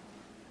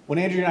 When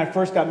Andrea and I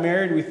first got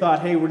married, we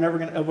thought, hey, we're not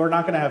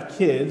going to have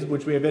kids,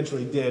 which we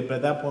eventually did. But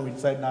at that point, we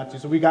decided not to.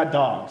 So we got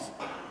dogs.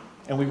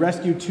 And we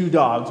rescued 2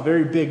 dogs,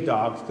 very big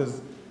dogs,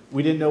 because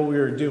we didn't know what we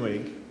were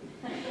doing.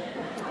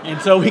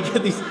 And so we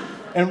get these...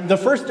 And the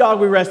first dog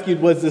we rescued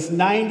was this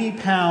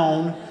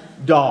 90-pound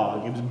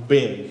dog. It was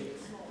big.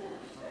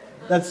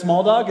 That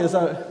small dog? It's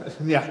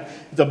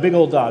a big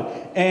old dog.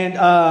 And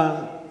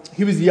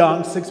he was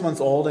young, 6 months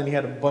old, and he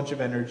had a bunch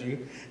of energy.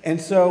 And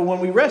so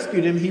when we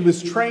rescued him, he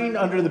was trained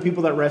under the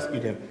people that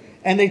rescued him.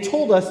 And they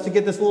told us to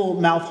get this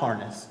little mouth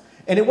harness.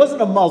 And it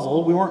wasn't a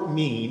muzzle. We weren't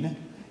mean.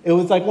 It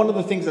was like one of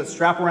the things that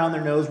strap around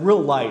their nose,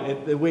 real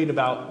light. It weighed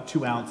about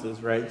 2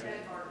 ounces, right?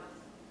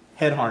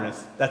 Head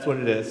harness. That's what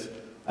it is.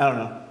 I don't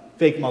know.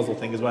 Fake muzzle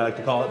thing is what I like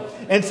to call it.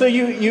 And so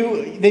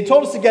they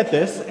told us to get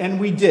this, and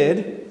we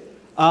did.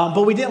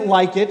 But we didn't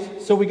like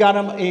it, so we got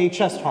him a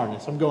chest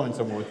harness. I'm going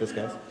somewhere with this,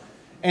 guys.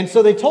 And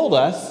so they told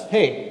us,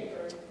 hey,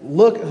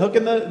 hook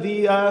in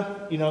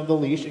the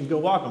leash and go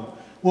walk him.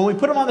 When we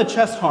put him on the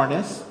chest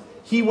harness,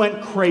 he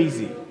went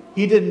crazy.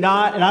 He did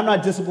not, and I'm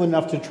not disciplined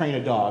enough to train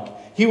a dog.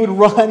 He would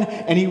run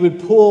and he would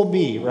pull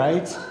me,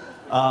 right?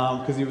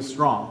 Because he was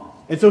strong.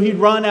 And so he'd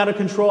run out of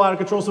control.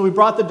 So we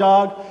brought the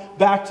dog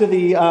back to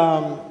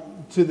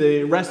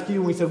the rescue,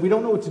 and we said, we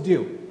don't know what to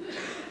do.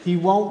 He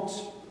won't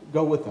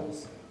go with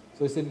us.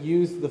 So we said,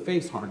 use the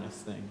face harness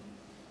thing.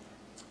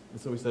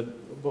 And so we said,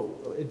 but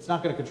it's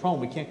not going to control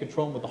him. We can't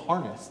control him with the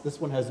harness.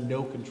 This one has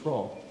no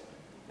control.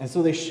 And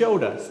so they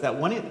showed us that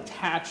when it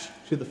attached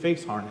to the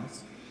face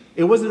harness,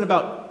 it wasn't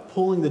about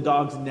pulling the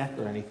dog's neck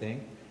or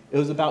anything. It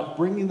was about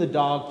bringing the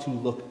dog to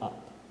look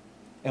up.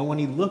 And when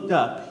he looked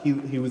up,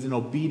 he was in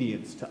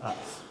obedience to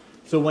us.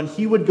 So when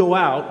he would go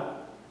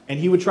out and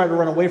he would try to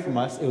run away from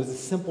us, it was a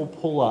simple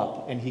pull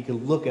up and he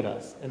could look at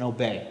us and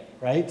obey,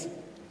 right?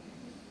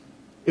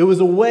 It was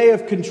a way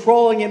of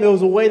controlling him. It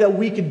was a way that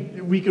we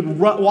could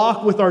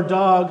walk with our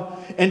dog.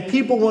 And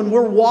people, when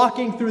we're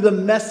walking through the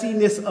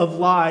messiness of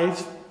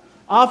life,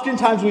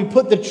 oftentimes we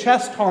put the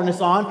chest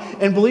harness on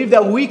and believe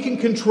that we can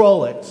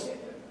control it.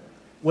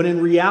 When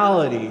in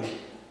reality,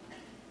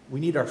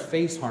 we need our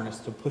face harness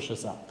to push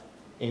us up.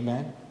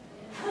 Amen?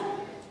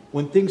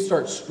 When things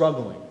start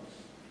struggling,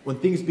 when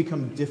things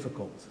become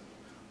difficult,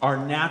 our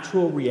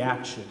natural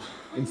reaction,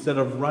 instead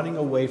of running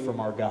away from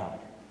our God,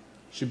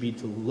 should be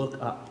to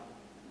look up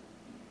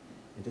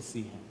and to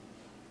see Him,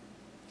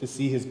 to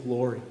see His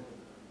glory,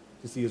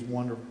 to see His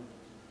wonder.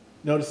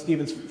 Notice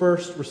Stephen's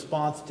first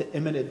response to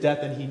imminent death,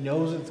 and he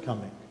knows it's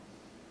coming.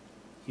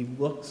 He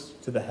looks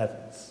to the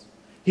heavens.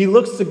 He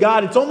looks to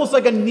God. It's almost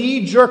like a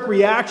knee-jerk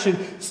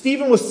reaction.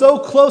 Stephen was so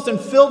close and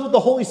filled with the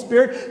Holy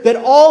Spirit that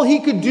all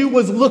he could do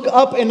was look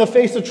up in the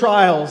face of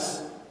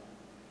trials.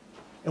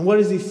 And what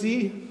does he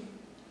see?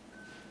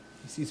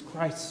 He sees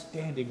Christ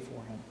standing for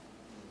him.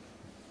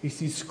 He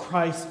sees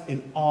Christ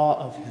in awe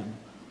of him,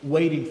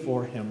 waiting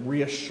for him,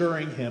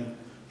 reassuring him.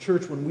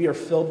 Church, when we are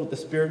filled with the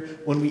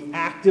Spirit, when we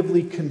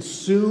actively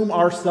consume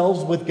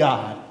ourselves with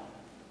God,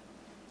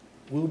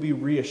 we'll be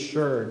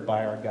reassured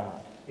by our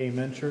God.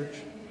 Amen, church?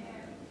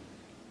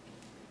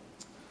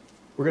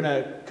 We're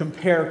going to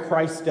compare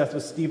Christ's death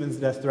with Stephen's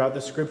death throughout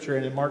the scripture.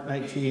 And in Mark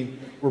 19,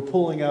 we're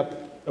going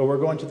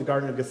to the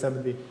Garden of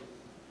Gethsemane.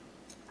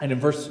 And in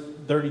verse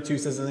 32 it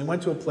says, and they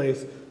went to a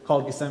place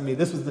called Gethsemane.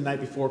 This was the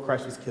night before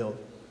Christ was killed.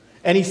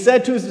 And he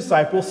said to his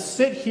disciples,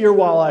 sit here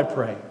while I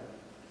pray.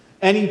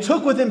 And he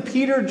took with him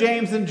Peter,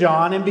 James, and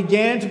John, and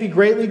began to be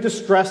greatly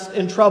distressed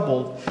and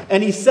troubled.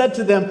 And he said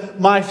to them,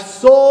 my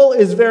soul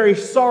is very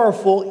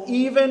sorrowful,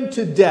 even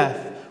to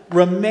death.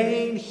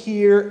 Remain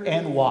here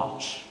and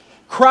watch.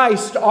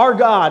 Christ, our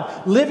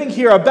God, living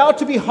here, about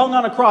to be hung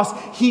on a cross,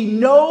 he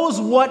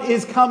knows what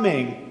is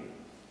coming.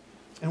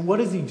 And what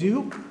does he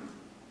do?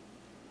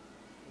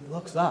 He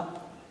looks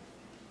up,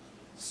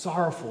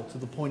 sorrowful to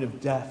the point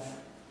of death.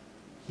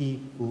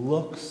 He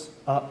looks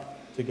up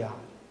to God.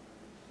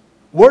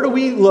 Where do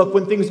we look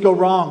when things go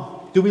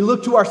wrong? Do we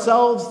look to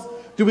ourselves?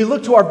 Do we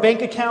look to our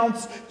bank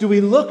accounts? Do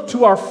we look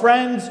to our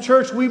friends?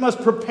 Church, we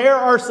must prepare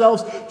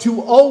ourselves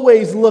to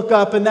always look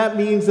up, and that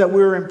means that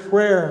we're in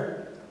prayer.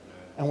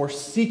 And we're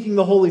seeking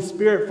the Holy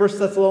Spirit. 1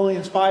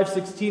 Thessalonians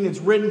 5:16, it's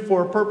written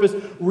for a purpose.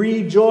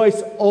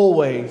 Rejoice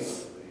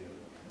always.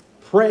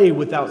 Pray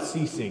without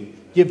ceasing.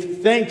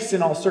 Give thanks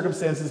in all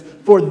circumstances.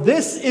 For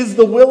this is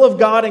the will of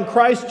God in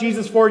Christ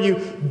Jesus for you.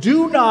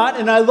 Do not,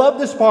 and I love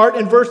this part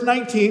in verse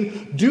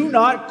 19, do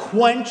not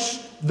quench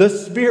the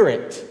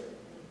Spirit.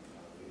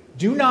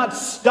 Do not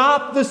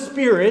stop the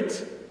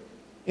Spirit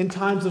in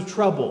times of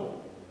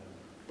trouble.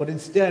 But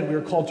instead, we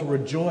are called to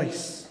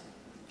rejoice.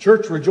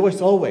 Church,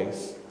 rejoice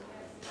always.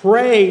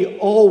 Pray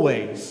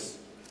always.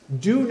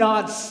 Do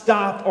not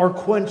stop or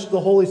quench the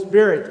Holy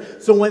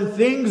Spirit. So when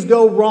things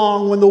go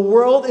wrong, when the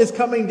world is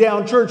coming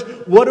down, church,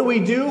 what do?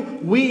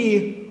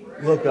 We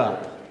look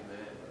up.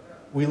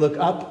 We look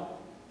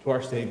up to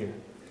our Savior.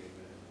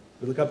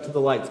 We look up to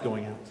the lights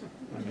going out.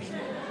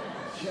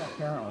 Yeah,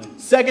 apparently.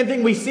 Second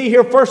thing we see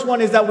here, first one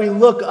is that we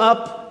look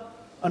up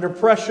under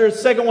pressure.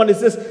 Second one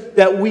is this,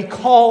 that we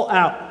call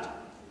out.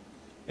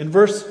 In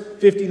verse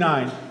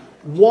 59,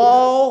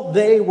 while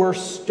they were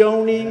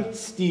stoning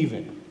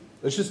Stephen.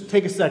 Let's just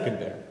take a second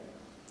there.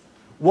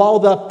 While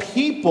the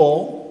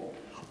people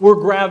were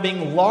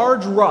grabbing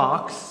large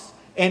rocks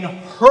and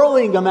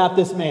hurling them at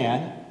this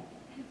man,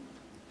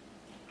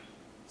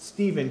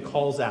 Stephen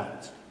calls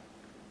out,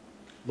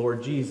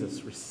 Lord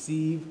Jesus,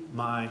 receive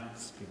my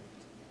spirit.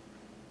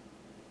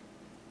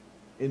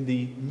 In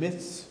the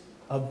midst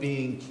of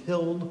being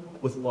killed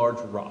with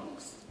large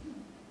rocks,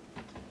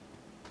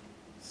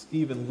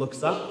 Stephen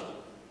looks up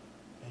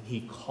and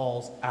he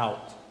calls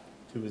out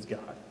to his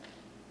God.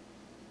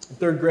 In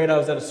third grade, I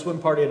was at a swim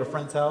party at a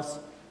friend's house.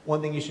 One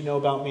thing you should know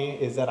about me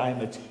is that I am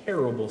a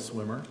terrible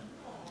swimmer.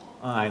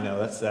 I know,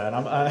 that's sad.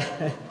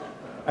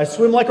 I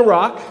swim like a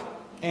rock,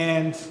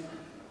 and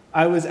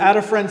I was at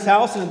a friend's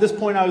house, and at this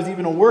point I was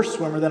even a worse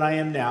swimmer than I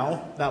am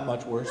now. Not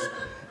much worse.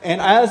 And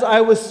as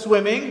I was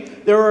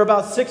swimming, there were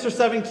about 6 or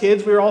 7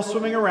 kids. We were all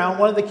swimming around.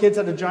 One of the kids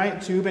had a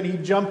giant tube, and he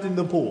jumped in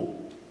the pool.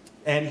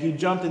 And he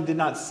jumped and did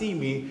not see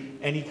me,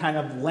 and he kind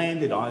of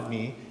landed on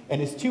me,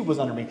 and his tube was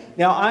under me.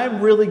 Now,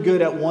 I'm really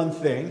good at one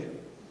thing,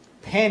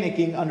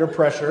 panicking under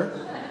pressure.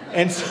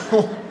 And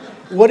so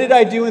what did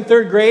I do in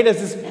 3rd grade as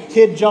this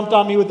kid jumped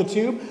on me with the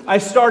tube? I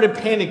started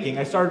panicking.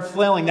 I started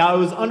flailing. Now, I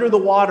was under the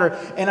water,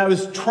 and I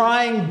was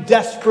trying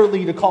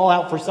desperately to call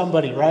out for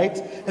somebody, right?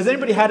 Has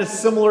anybody had a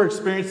similar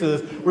experience to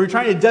this, where you're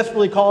trying to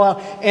desperately call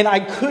out, and I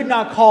could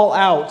not call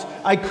out.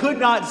 I could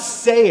not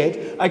say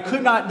it.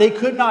 They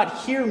could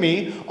not hear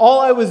me. All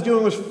I was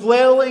doing was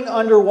flailing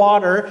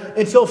underwater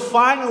until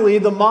finally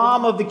the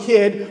mom of the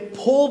kid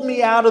pulled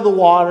me out of the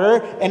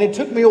water, and it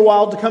took me a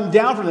while to come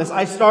down from this.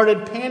 I started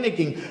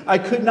panicking. I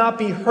could not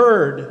be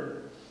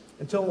heard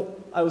until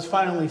I was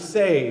finally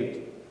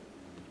saved.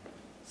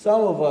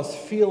 Some of us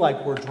feel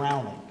like we're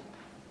drowning.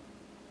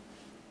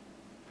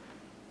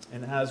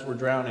 And as we're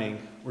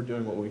drowning, we're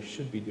doing what we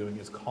should be doing,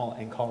 is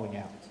calling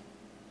out.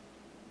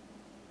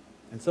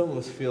 And some of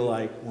us feel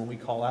like when we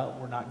call out,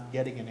 we're not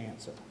getting an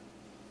answer.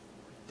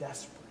 We're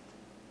desperate.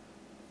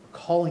 We're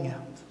calling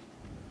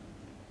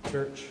out.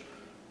 Church,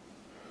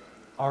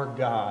 our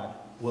God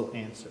will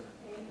answer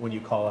when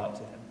you call out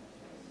to him.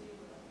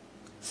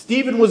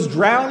 Stephen was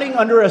drowning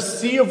under a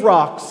sea of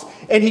rocks,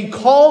 and he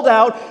called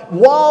out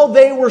while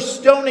they were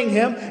stoning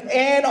him,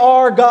 and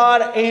our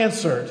God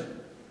answered.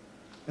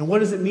 And what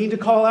does it mean to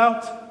call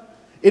out?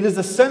 It is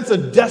a sense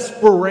of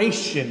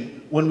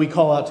desperation when we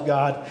call out to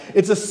God.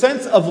 It's a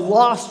sense of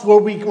loss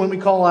when we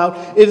call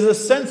out. It is a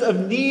sense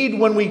of need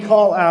when we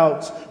call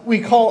out.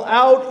 We call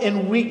out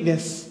in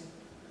weakness.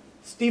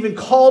 Stephen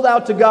called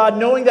out to God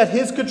knowing that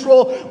his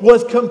control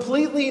was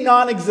completely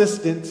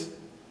non-existent.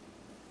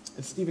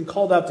 And Stephen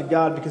called out to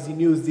God because he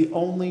knew it was the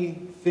only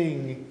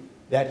thing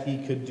that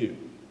he could do.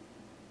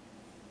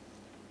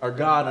 Our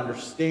God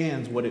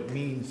understands what it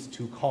means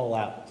to call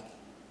out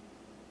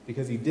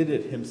because he did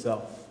it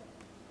himself.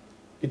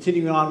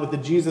 Continuing on with the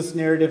Jesus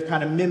narrative,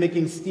 kind of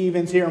mimicking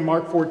Stephen's here in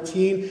Mark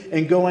 14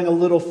 and going a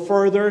little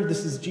further.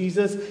 This is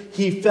Jesus.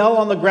 He fell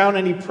on the ground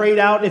and he prayed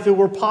out if it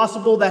were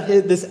possible that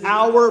this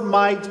hour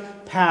might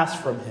pass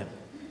from him.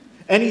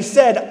 And he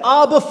said,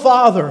 Abba,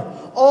 Father,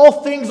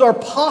 all things are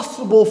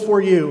possible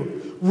for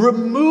you.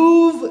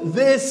 Remove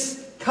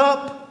this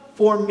cup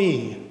for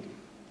me.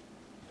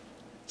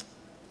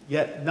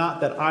 Yet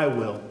not that I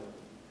will,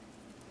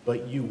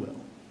 but you will.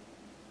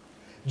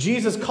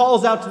 Jesus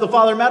calls out to the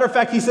Father. Matter of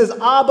fact, he says,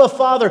 Abba,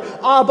 Father.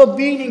 Abba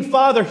meaning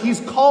Father. He's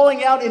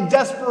calling out in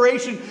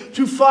desperation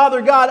to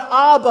Father God.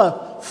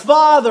 Abba,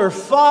 Father,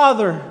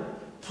 Father,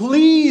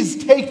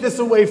 please take this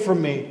away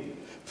from me.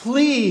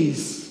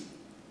 Please.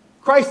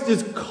 Christ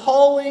is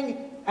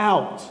calling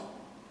out.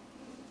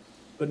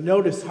 But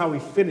notice how he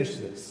finished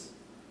this.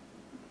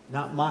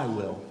 Not my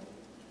will,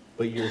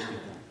 but yours be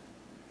done.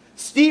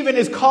 Stephen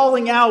is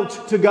calling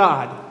out to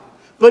God.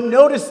 But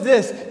notice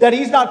this, that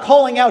he's not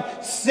calling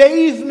out,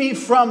 save me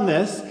from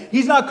this.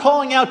 He's not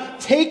calling out,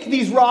 take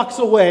these rocks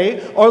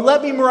away, or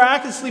let me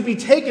miraculously be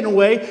taken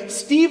away.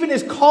 Stephen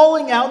is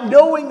calling out,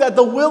 knowing that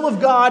the will of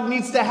God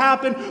needs to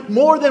happen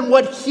more than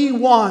what he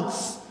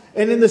wants.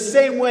 And in the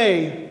same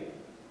way,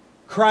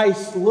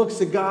 Christ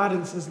looks at God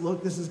and says,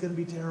 look, this is going to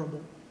be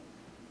terrible.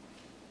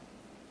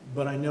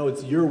 But I know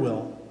it's your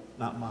will,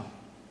 not mine.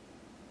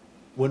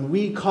 When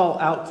we call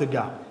out to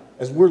God,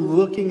 as we're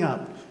looking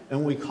up,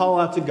 and we call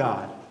out to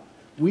God,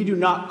 we do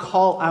not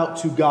call out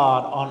to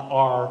God on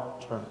our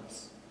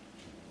terms.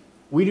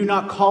 We do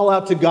not call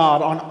out to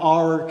God on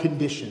our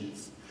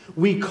conditions.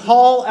 We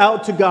call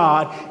out to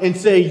God and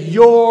say,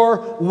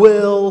 your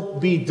will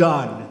be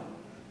done,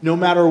 no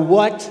matter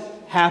what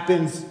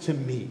happens to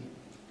me.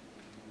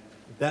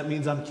 If that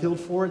means I'm killed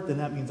for it, then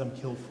that means I'm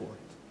killed for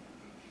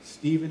it.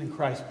 Stephen and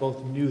Christ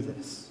both knew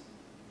this.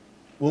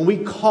 When we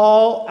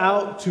call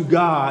out to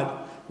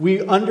God,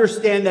 we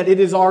understand that it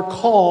is our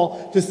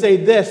call to say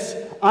this,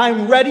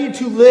 I'm ready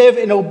to live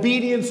in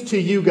obedience to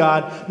you,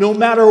 God, no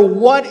matter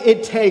what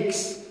it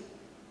takes.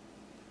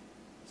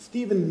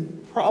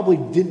 Stephen probably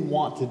didn't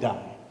want to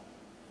die,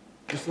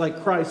 just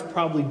like Christ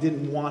probably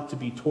didn't want to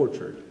be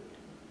tortured.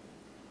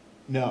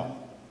 No,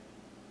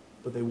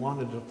 but they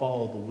wanted to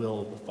follow the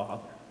will of the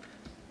Father.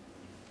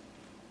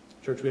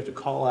 Church, we have to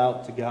call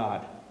out to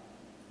God,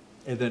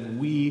 and then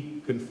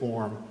we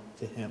conform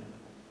to him.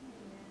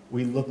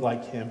 We look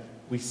like him.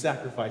 We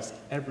sacrifice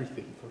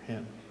everything for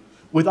him.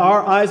 With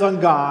our eyes on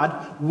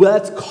God,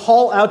 let's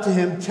call out to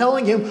him,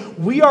 telling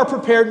him we are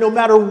prepared no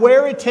matter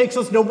where it takes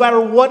us, no matter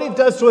what it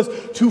does to us,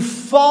 to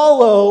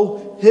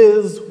follow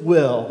his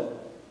will.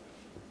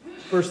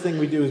 First thing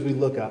we do is we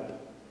look up.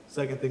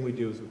 Second thing we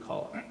do is we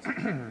call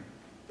out.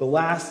 The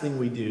last thing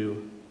we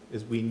do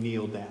is we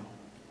kneel down.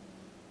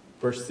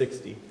 Verse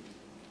 60.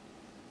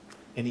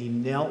 And he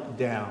knelt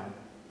down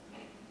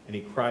and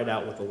he cried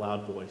out with a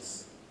loud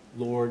voice,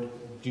 Lord,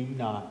 do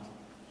not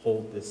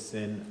hold this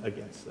sin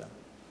against them.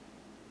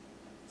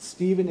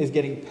 Stephen is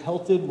getting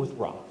pelted with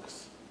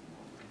rocks.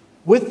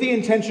 with the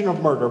intention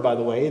of murder, by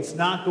the way. It's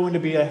not going to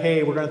be a,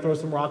 hey, we're going to throw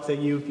some rocks at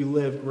you if you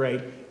live,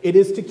 great. It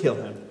is to kill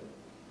him.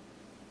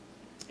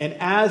 And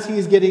as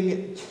he's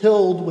getting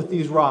killed with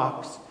these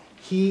rocks,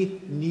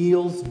 he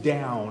kneels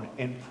down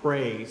and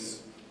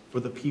prays for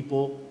the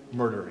people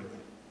murdering him.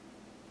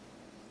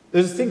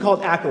 There's this thing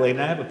called accolade,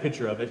 and I have a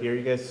picture of it here.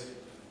 You guys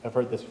have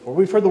heard this before.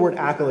 We've heard the word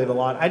accolade a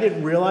lot. I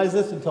didn't realize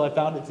this until I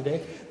found it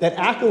today. That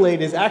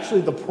accolade is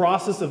actually the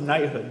process of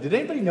knighthood. Did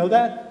anybody know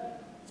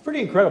that? It's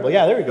pretty incredible.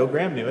 Yeah, there we go.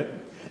 Graham knew it.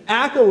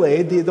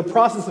 Accolade, the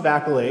process of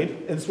accolade,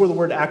 and this is where the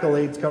word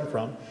accolades come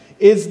from,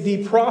 is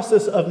the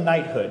process of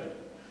knighthood.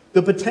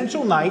 The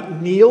potential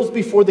knight kneels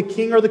before the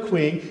king or the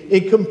queen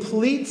in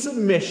complete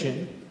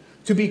submission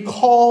to be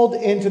called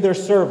into their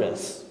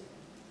service.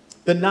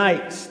 The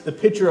knight, the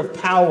picture of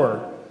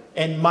power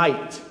and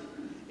might,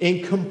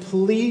 in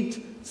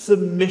complete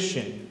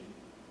submission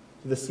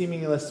to the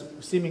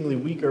seemingly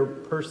weaker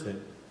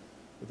person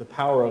with the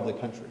power of the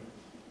country.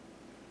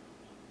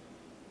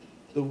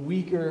 The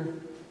weaker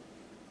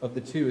of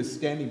the two is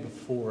standing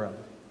before him.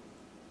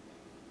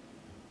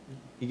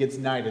 He gets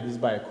knighted. This is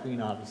by a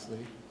queen, obviously.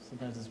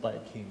 Sometimes it's by a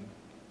king.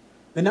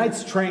 The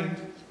knight's trained.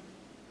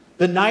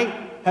 The knight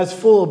has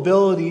full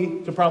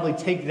ability to probably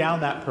take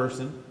down that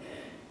person,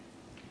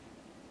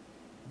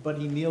 but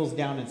he kneels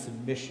down in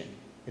submission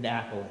and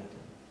accolade.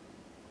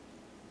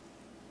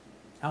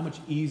 How much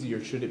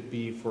easier should it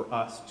be for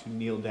us to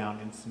kneel down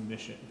in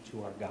submission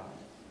to our God,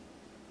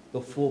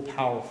 the full,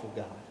 powerful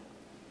God,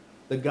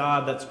 the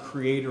God that's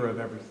creator of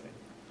everything,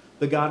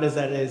 the God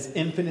that is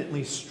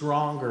infinitely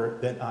stronger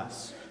than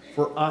us,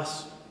 for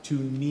us to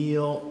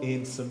kneel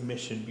in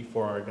submission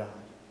before our God.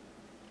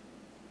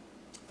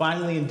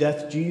 Finally, in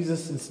death,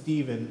 Jesus and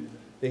Stephen,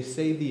 they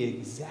say the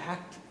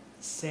exact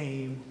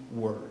same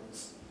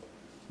words.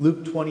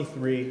 Luke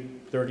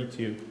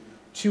 23:32.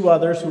 Two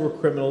others who were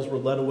criminals were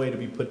led away to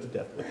be put to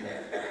death with him.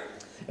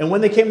 And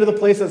when they came to the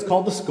place that's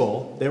called the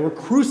Skull, they were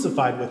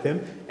crucified with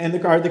him, and they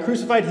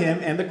crucified him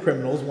and the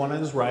criminals, one on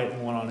his right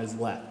and one on his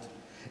left.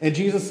 And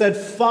Jesus said,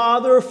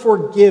 "Father,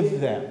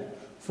 forgive them,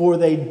 for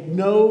they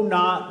know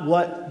not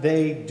what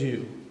they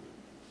do."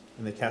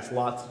 And they cast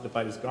lots to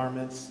divide his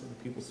garments, and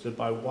the people stood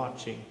by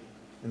watching.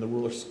 And the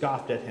ruler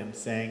scoffed at him,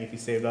 saying, "If he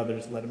saved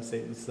others, let him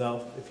save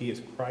himself. If he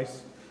is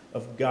Christ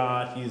of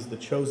God, he is the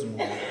chosen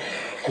one."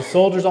 The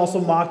soldiers also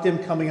mocked him,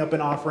 coming up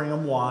and offering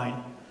him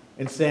wine,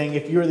 and saying,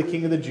 "If you are the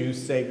king of the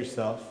Jews, save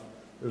yourself."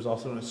 There was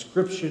also an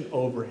inscription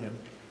over him,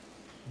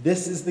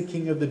 "This is the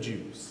King of the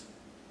Jews."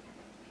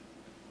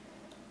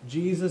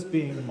 Jesus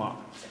being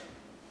mocked,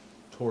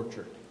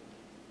 tortured,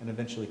 and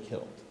eventually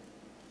killed.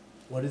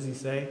 What does he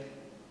say?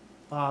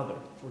 "Father,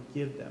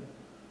 forgive them,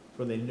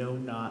 for they know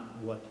not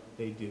what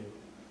they do."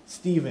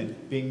 Stephen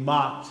being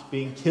mocked,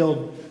 being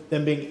killed,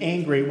 then being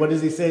angry. What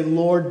does he say?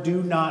 "Lord,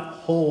 do not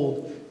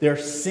hold their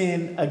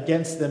sin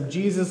against them."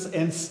 Jesus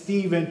and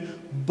Stephen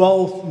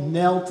both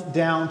knelt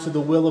down to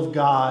the will of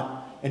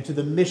God and to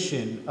the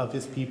mission of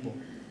his people.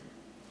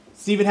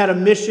 Stephen had a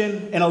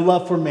mission and a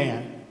love for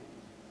man.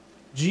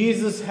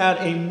 Jesus had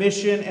a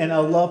mission and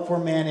a love for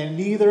man, and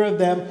neither of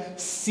them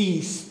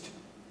ceased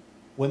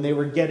when they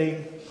were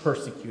getting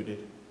persecuted.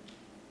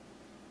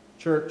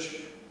 Church,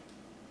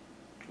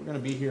 we're going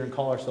to be here and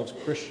call ourselves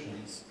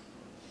Christians.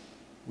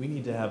 We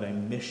need to have a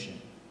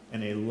mission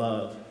and a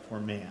love for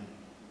man.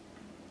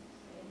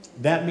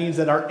 That means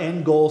that our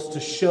end goal is to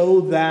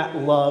show that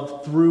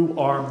love through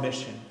our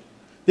mission.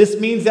 This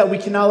means that we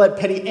cannot let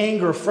petty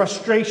anger,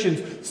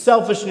 frustrations,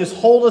 selfishness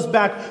hold us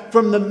back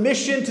from the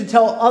mission to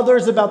tell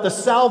others about the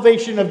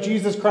salvation of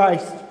Jesus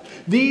Christ.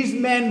 These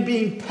men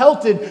being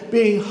pelted,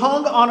 being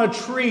hung on a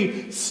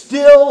tree,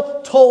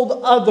 still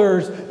told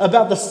others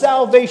about the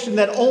salvation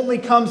that only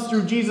comes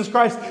through Jesus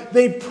Christ.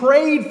 They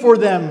prayed for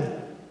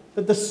them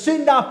that the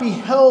sin not be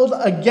held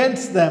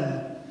against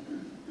them.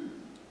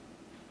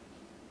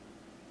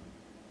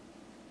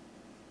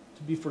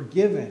 To be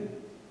forgiven.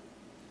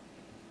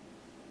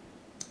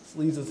 This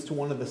leads us to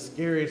one of the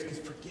scariest, because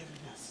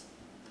forgiveness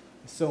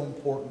is so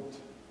important.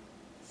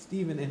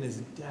 Stephen in his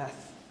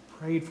death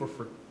prayed for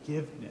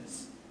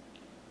forgiveness.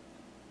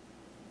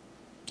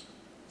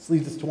 This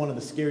leads us to one of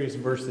the scariest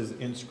verses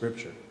in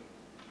Scripture.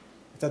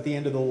 It's at the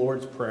end of the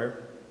Lord's Prayer.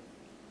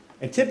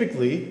 And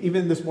typically,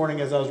 even this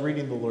morning as I was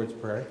reading the Lord's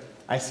Prayer,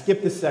 I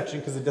skip this section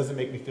because it doesn't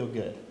make me feel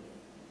good.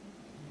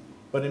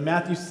 But in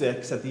Matthew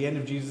 6, at the end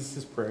of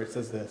Jesus' prayer, it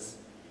says this: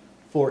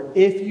 "For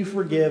if you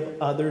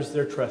forgive others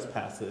their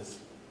trespasses,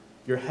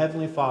 your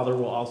heavenly Father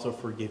will also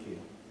forgive you."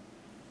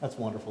 That's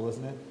wonderful,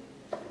 isn't it?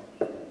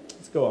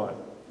 Let's go on.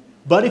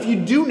 "But if you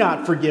do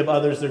not forgive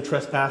others their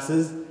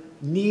trespasses,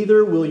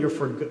 neither will your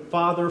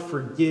Father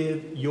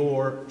forgive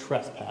your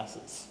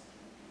trespasses."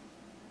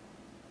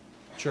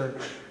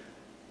 Church,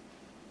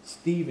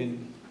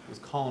 Stephen is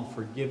calling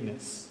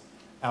forgiveness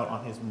out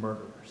on his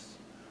murderers.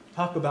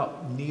 Talk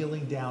about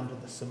kneeling down to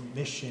the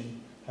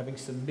submission, having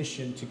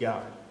submission to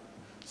God.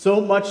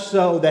 So much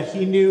so that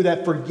he knew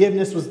that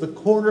forgiveness was the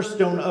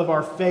cornerstone of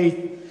our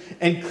faith.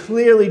 And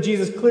clearly,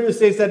 Jesus clearly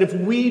states that if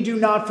we do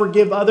not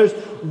forgive others,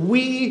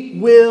 we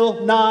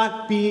will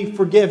not be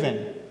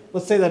forgiven.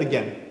 Let's say that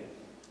again.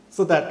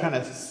 So that kind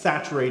of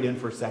saturate in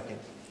for a second.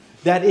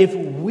 That if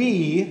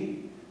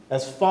we,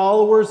 as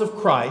followers of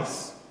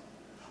Christ,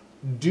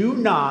 do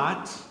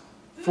not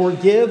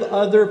forgive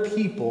other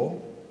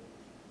people,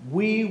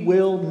 we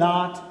will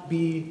not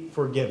be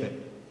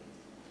forgiven.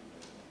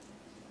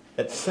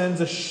 It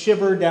sends a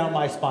shiver down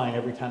my spine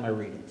every time I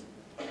read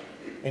it.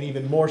 And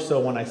even more so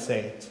when I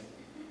say it.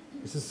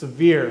 This is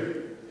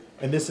severe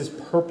and this is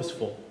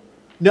purposeful.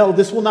 No,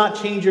 this will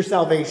not change your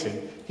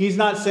salvation. He's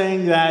not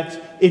saying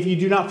that if you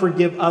do not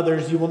forgive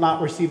others, you will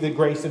not receive the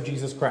grace of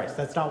Jesus Christ.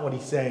 That's not what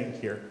he's saying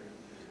here.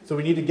 So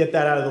we need to get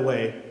that out of the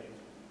way.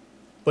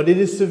 But it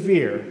is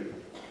severe,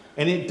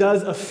 and it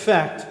does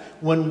affect,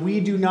 when we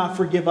do not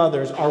forgive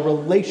others, our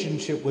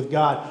relationship with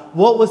God.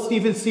 What was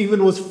Stephen?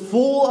 Stephen was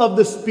full of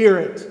the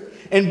Spirit.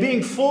 And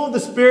being full of the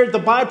Spirit, the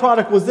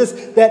byproduct was this,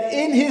 that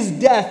in his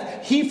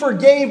death, he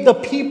forgave the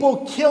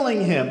people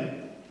killing him.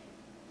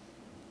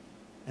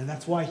 And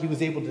that's why he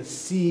was able to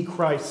see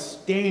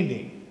Christ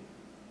standing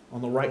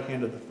on the right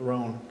hand of the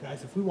throne.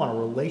 Guys, if we want a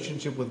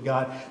relationship with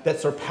God that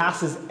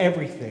surpasses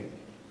everything,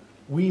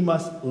 we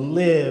must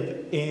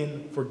live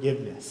in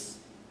forgiveness.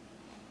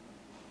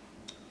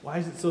 Why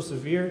is it so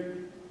severe?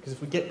 Because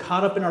if we get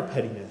caught up in our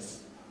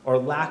pettiness or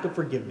lack of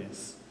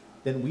forgiveness,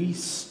 then we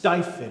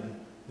stifle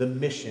the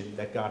mission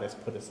that God has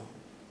put us on.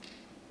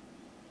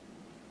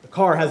 The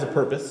car has a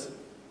purpose,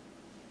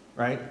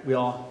 right? We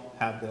all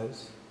have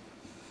those.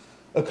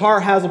 A car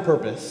has a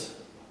purpose,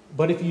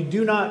 but if you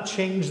do not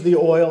change the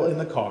oil in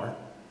the car,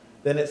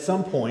 then at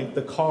some point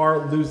the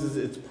car loses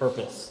its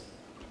purpose.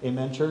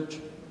 Amen, church?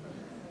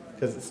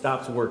 Because it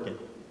stops working.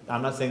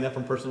 I'm not saying that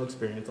from personal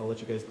experience. I'll let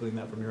you guys glean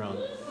that from your own.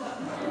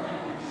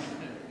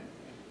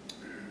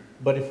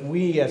 But if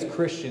we as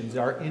Christians,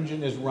 our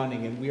engine is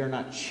running and we are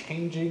not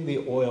changing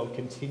the oil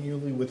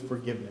continually with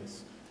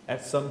forgiveness,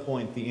 at some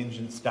point the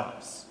engine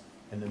stops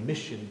and the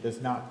mission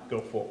does not go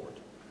forward.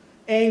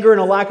 Anger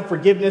and a lack of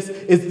forgiveness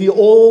is the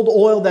old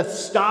oil that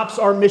stops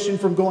our mission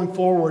from going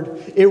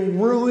forward. It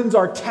ruins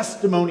our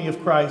testimony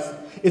of Christ.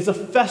 It's a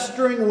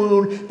festering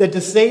wound that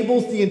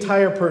disables the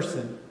entire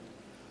person.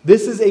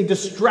 This is a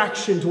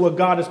distraction to what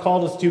God has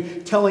called us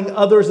to, telling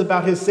others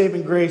about his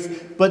saving grace.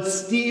 But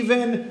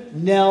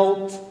Stephen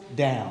knelt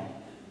down.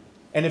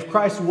 And if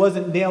Christ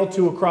wasn't nailed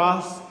to a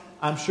cross,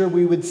 I'm sure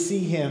we would see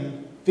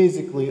him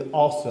physically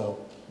also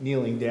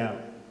kneeling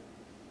down.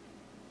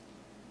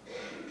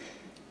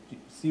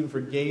 Stephen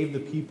forgave the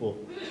people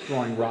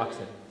throwing rocks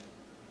at him.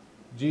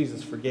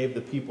 Jesus forgave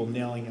the people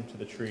nailing him to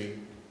the tree.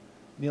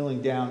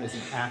 Kneeling down is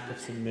an act of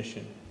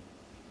submission.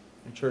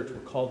 In church, we're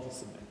called to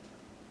submit.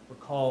 We're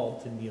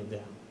called to kneel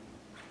down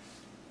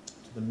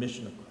to the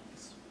mission of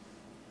Christ.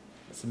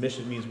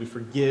 Submission means we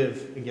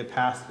forgive and get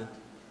past it.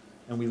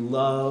 And we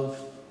love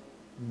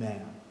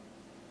man.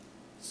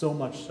 So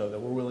much so that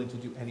we're willing to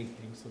do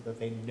anything so that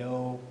they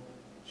know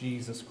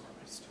Jesus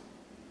Christ.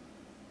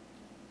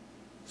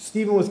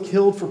 Stephen was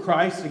killed for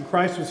Christ, and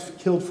Christ was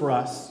killed for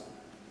us.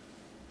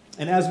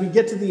 And as we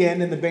get to the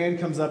end, and the band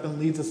comes up and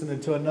leads us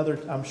into another,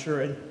 I'm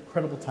sure,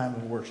 incredible time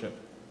of worship.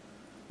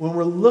 When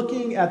we're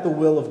looking at the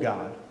will of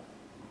God,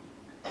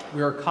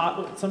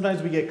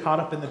 sometimes we get caught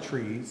up in the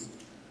trees,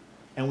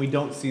 and we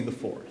don't see the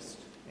forest.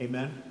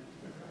 Amen?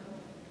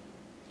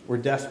 We're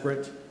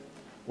desperate.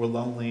 We're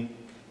lonely.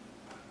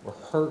 We're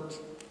hurt.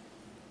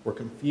 We're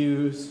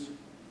confused.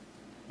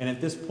 And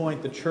at this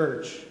point, the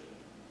church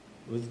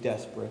was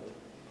desperate.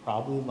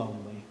 Probably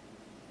lonely.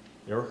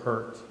 They're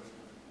hurt.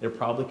 They're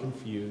probably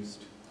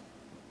confused.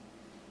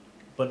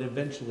 But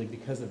eventually,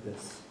 because of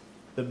this,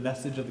 the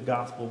message of the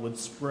gospel would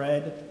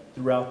spread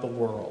throughout the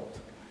world.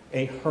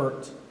 A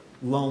hurt,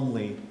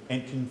 lonely,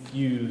 and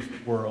confused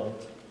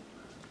world.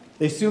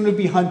 They soon would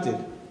be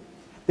hunted.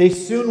 They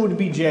soon would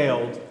be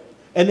jailed.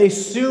 And they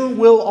soon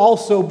will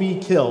also be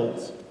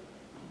killed.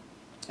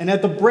 And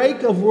at the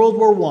break of World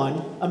War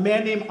I, a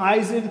man named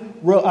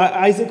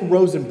Isaac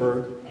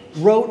Rosenberg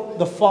wrote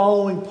the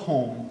following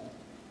poem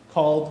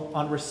called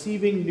On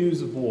Receiving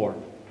News of War.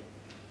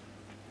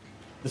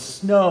 The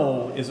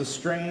snow is a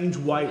strange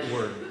white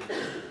word.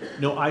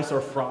 No ice or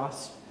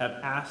frost have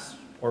asked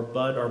or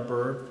bud or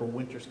bird for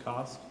winter's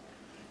cost.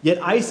 Yet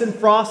ice and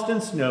frost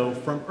and snow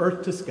from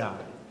earth to sky,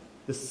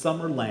 the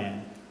summer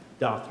land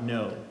doth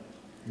know,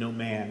 no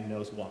man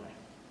knows why.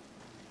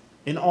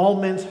 In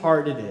all men's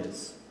heart it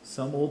is,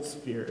 some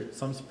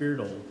spirit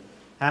old,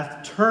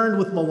 hath turned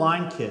with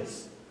malign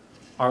kiss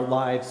our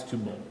lives to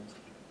mold.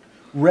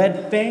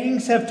 Red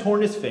fangs have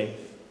torn his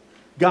faith.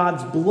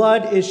 God's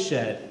blood is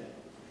shed.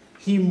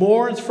 He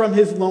mourns from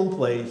his lone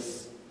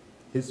place,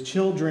 his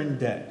children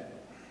dead.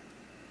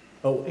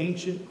 O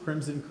ancient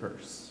crimson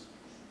curse,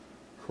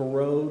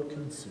 corrode,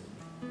 consume.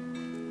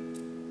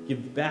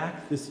 Give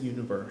back this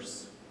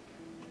universe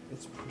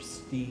its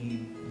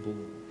pristine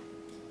bloom.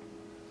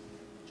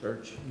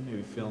 Church, you may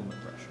be feeling the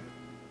pressure.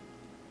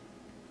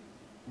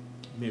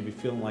 You may be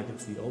feeling like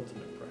it's the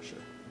ultimate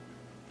pressure.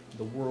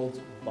 The world's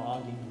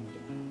bogging you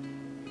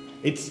down.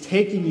 It's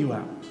taking you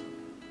out.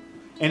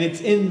 And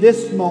it's in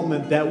this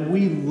moment that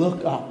we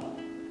look up.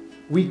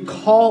 We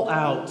call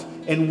out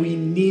and we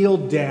kneel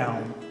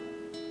down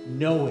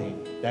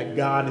knowing that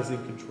God is in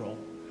control.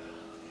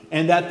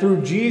 And that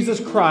through Jesus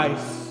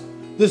Christ,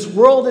 this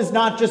world is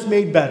not just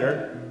made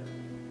better,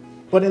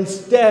 but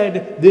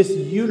instead this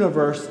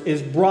universe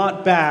is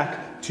brought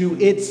back to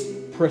its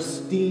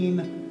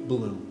pristine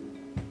bloom.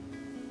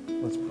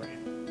 Let's pray.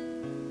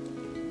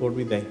 Lord,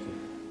 we thank you.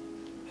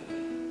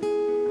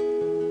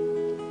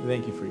 We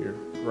thank you for your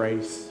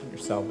grace and your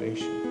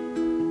salvation.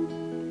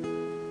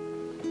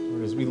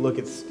 Lord, as we look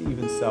at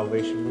Stephen's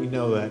salvation, we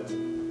know that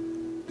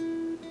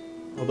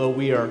although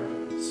we are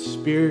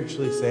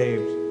spiritually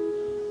saved,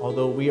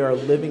 although we are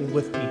living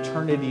with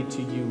eternity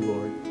to you,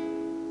 Lord,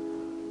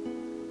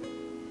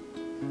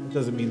 it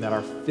doesn't mean that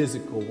our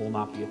physical will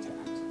not be attacked.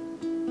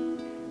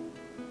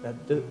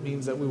 That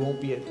means that we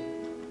won't be, it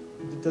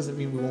doesn't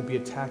mean we won't be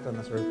attacked on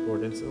this earth,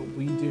 Lord. And so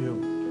we do.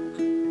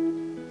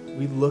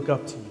 We look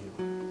up to you.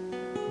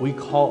 We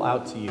call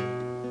out to you.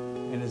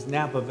 And as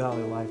Napa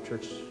Valley Life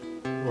Church,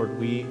 Lord,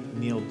 we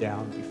kneel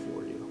down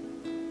before you.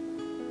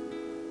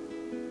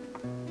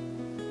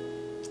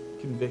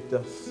 Convict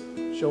us.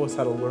 Show us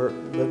how to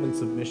live in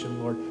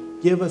submission, Lord.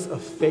 Give us a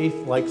faith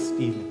like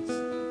Stephen's,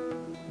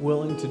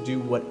 willing to do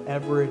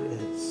whatever it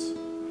is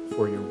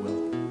for your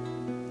will.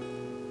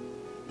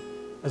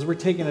 As we're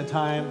taking a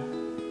time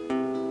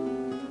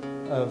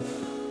of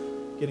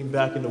getting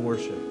back into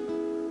worship,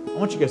 I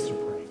want you guys to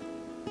pray.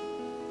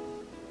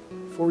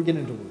 Before we get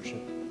into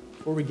worship,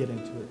 before we get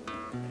into it,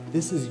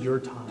 this is your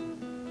time.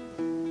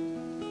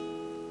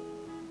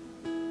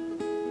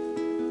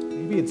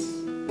 Maybe it's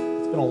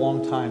been a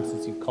long time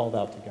since you've called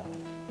out to God.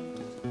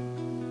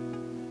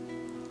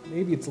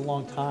 Maybe it's a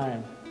long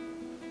time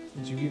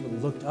since you've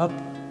even looked up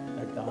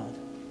at God.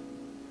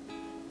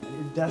 And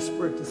you're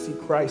desperate to see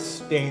Christ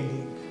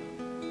standing.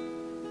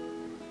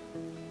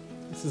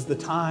 This is the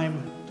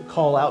time to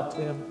call out to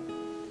him.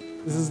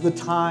 This is the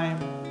time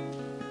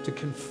to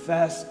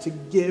confess, to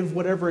give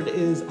whatever it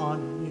is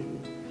on you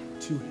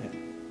to him.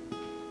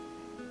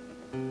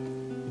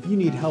 If you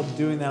need help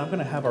doing that, I'm going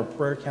to have our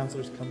prayer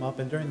counselors come up,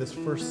 and during this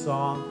first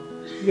song,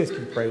 you guys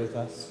can pray with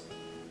us.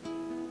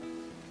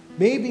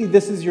 Maybe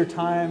this is your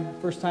time,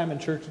 first time in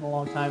church in a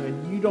long time,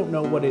 and you don't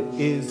know what it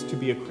is to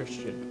be a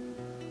Christian.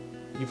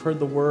 You've heard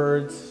the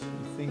words,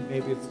 you think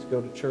maybe it's to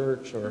go to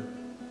church or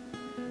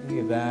any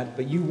of that,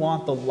 but you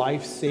want the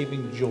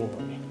life-saving joy.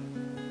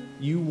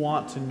 You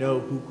want to know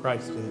who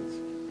Christ is.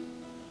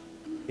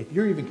 If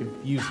you're even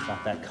confused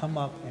about that, come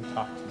up and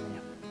talk to me.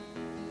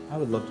 I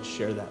would love to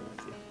share that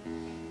with you.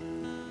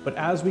 But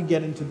as we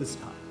get into this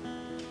time,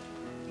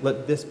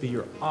 let this be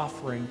your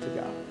offering to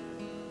God.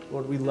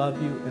 Lord, we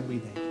love you and we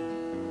thank you.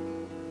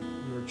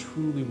 You are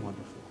truly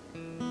wonderful.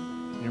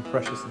 In your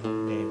precious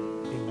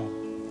name, amen.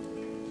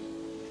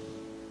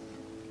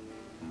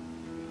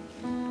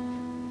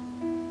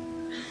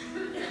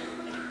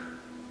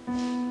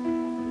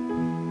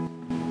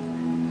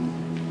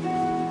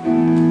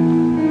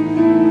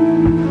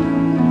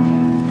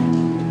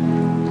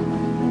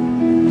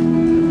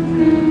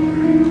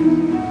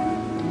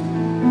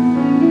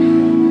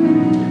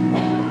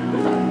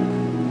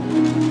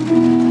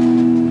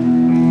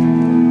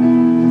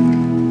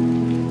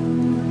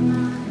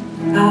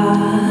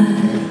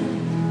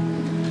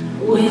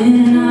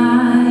 When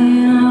I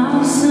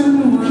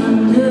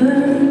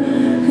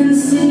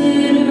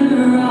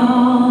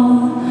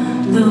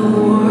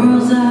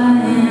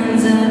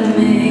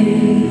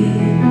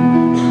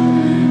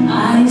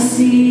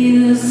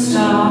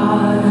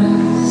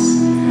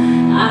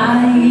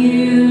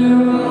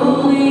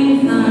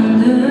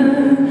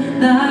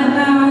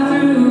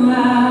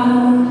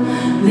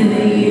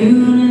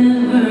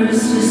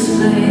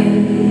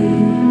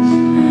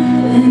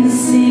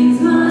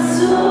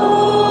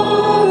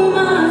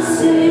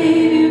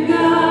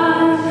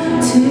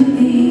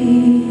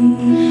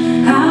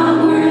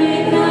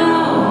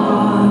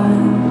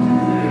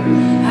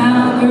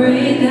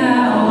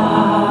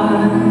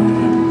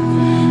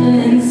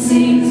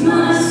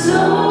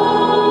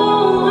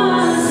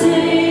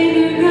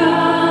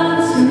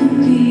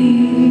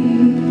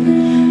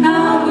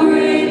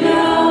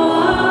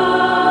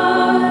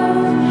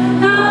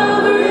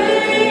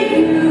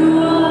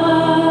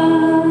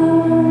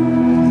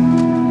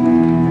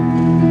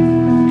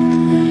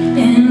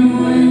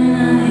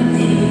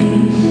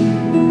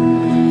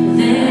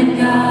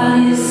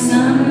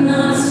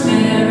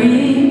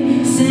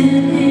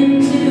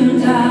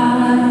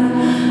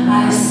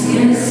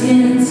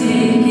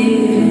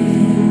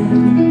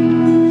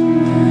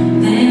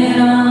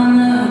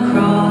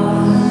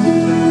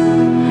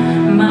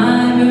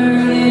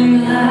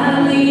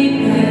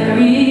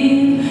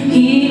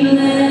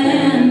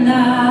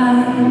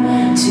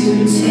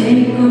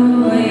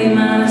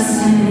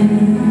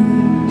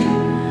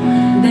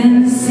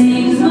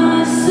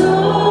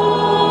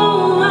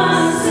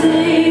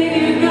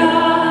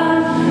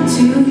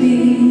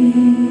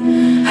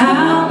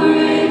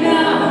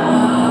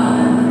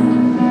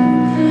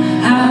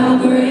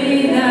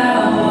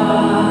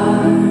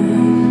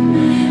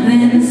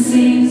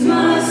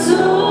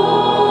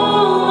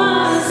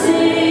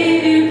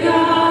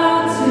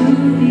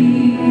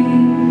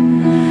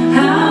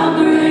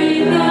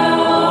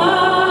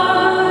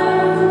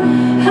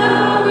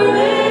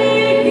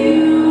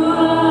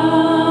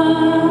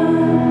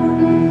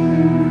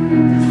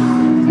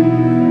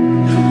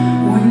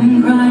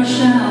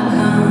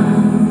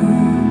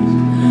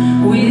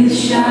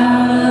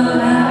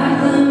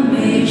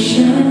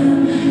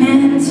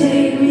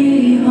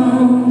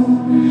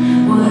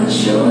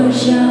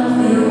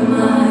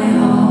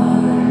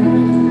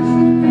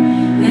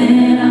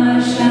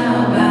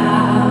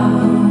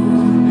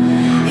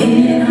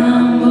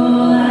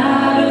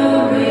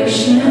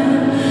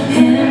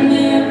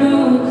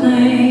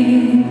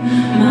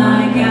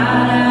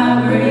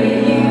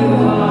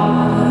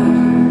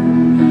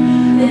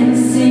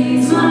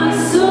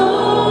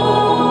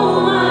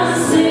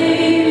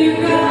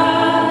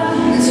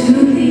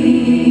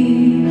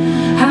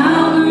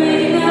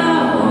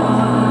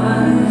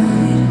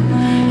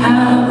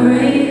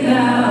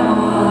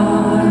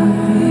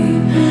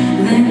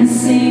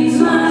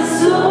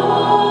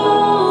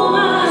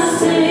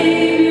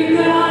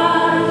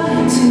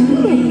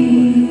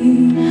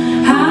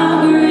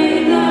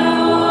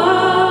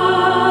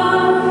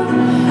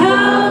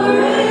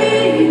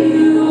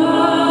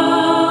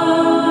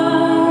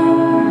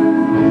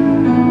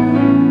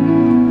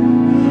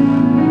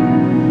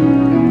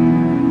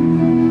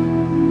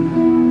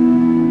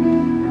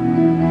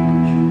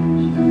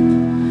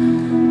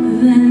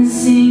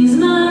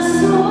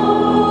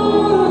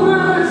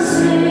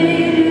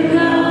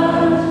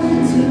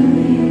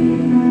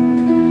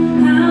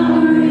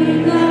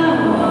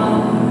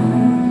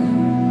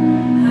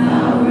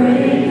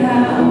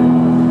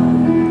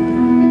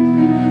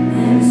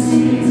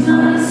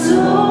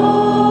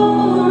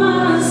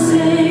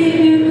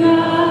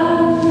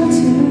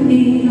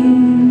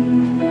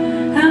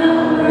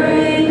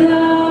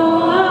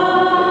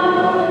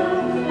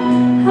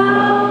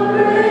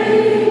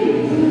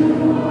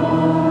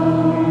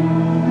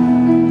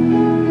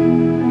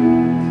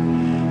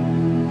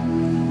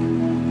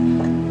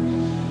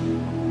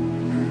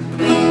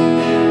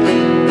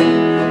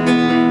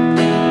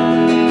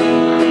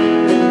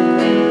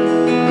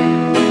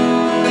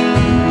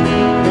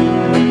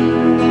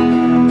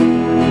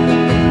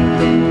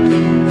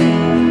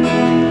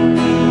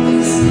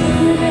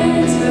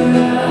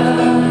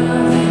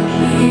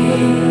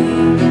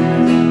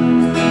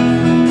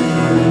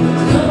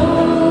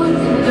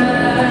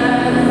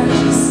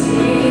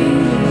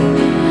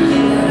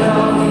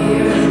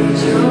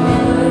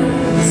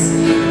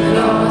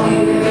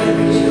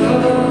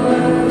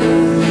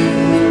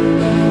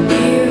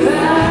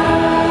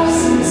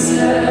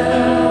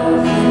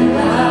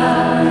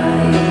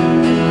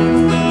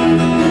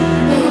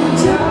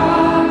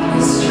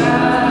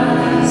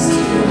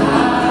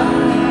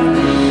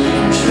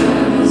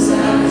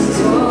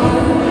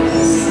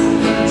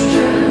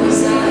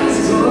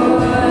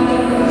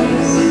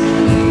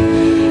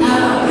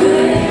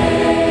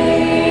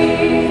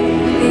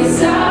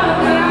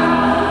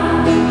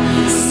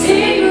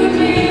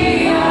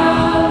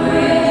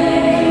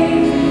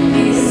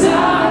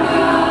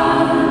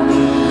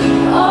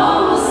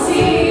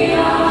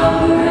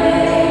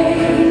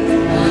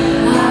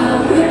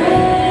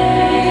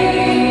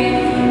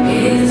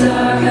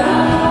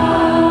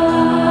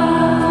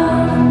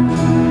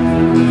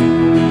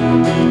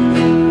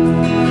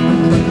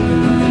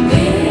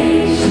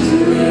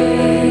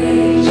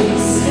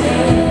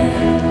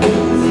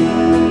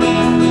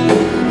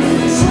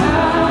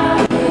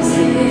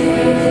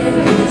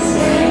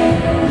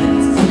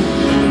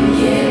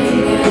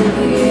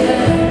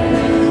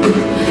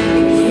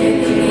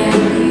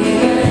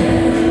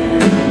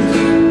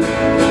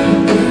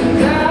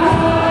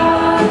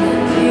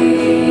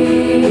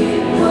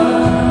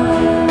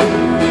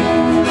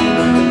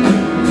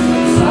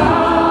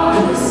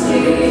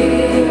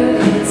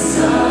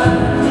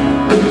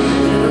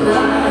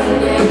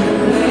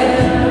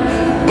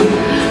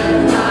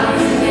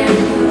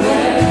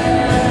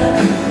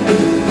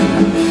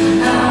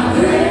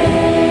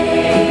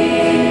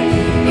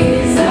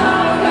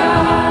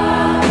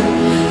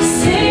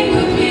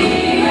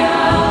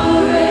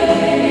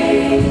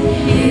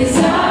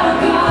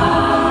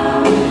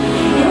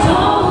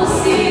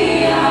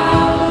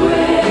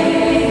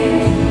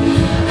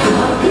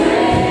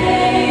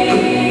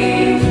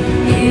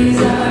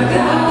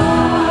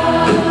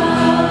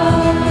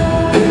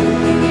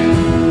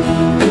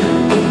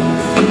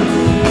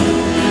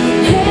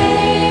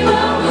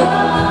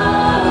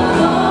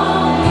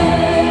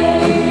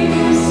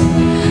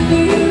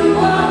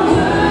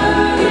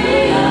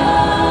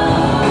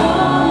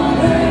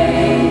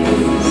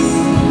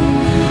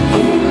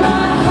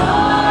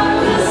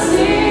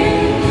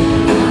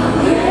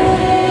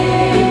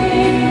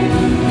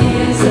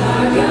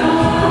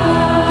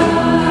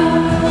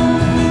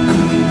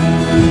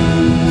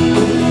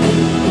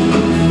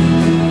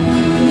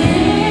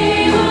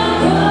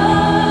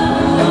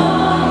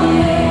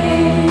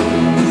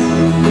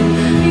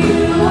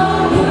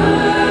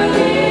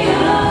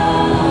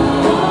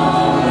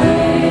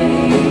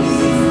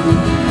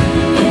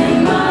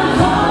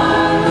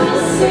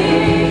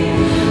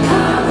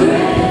I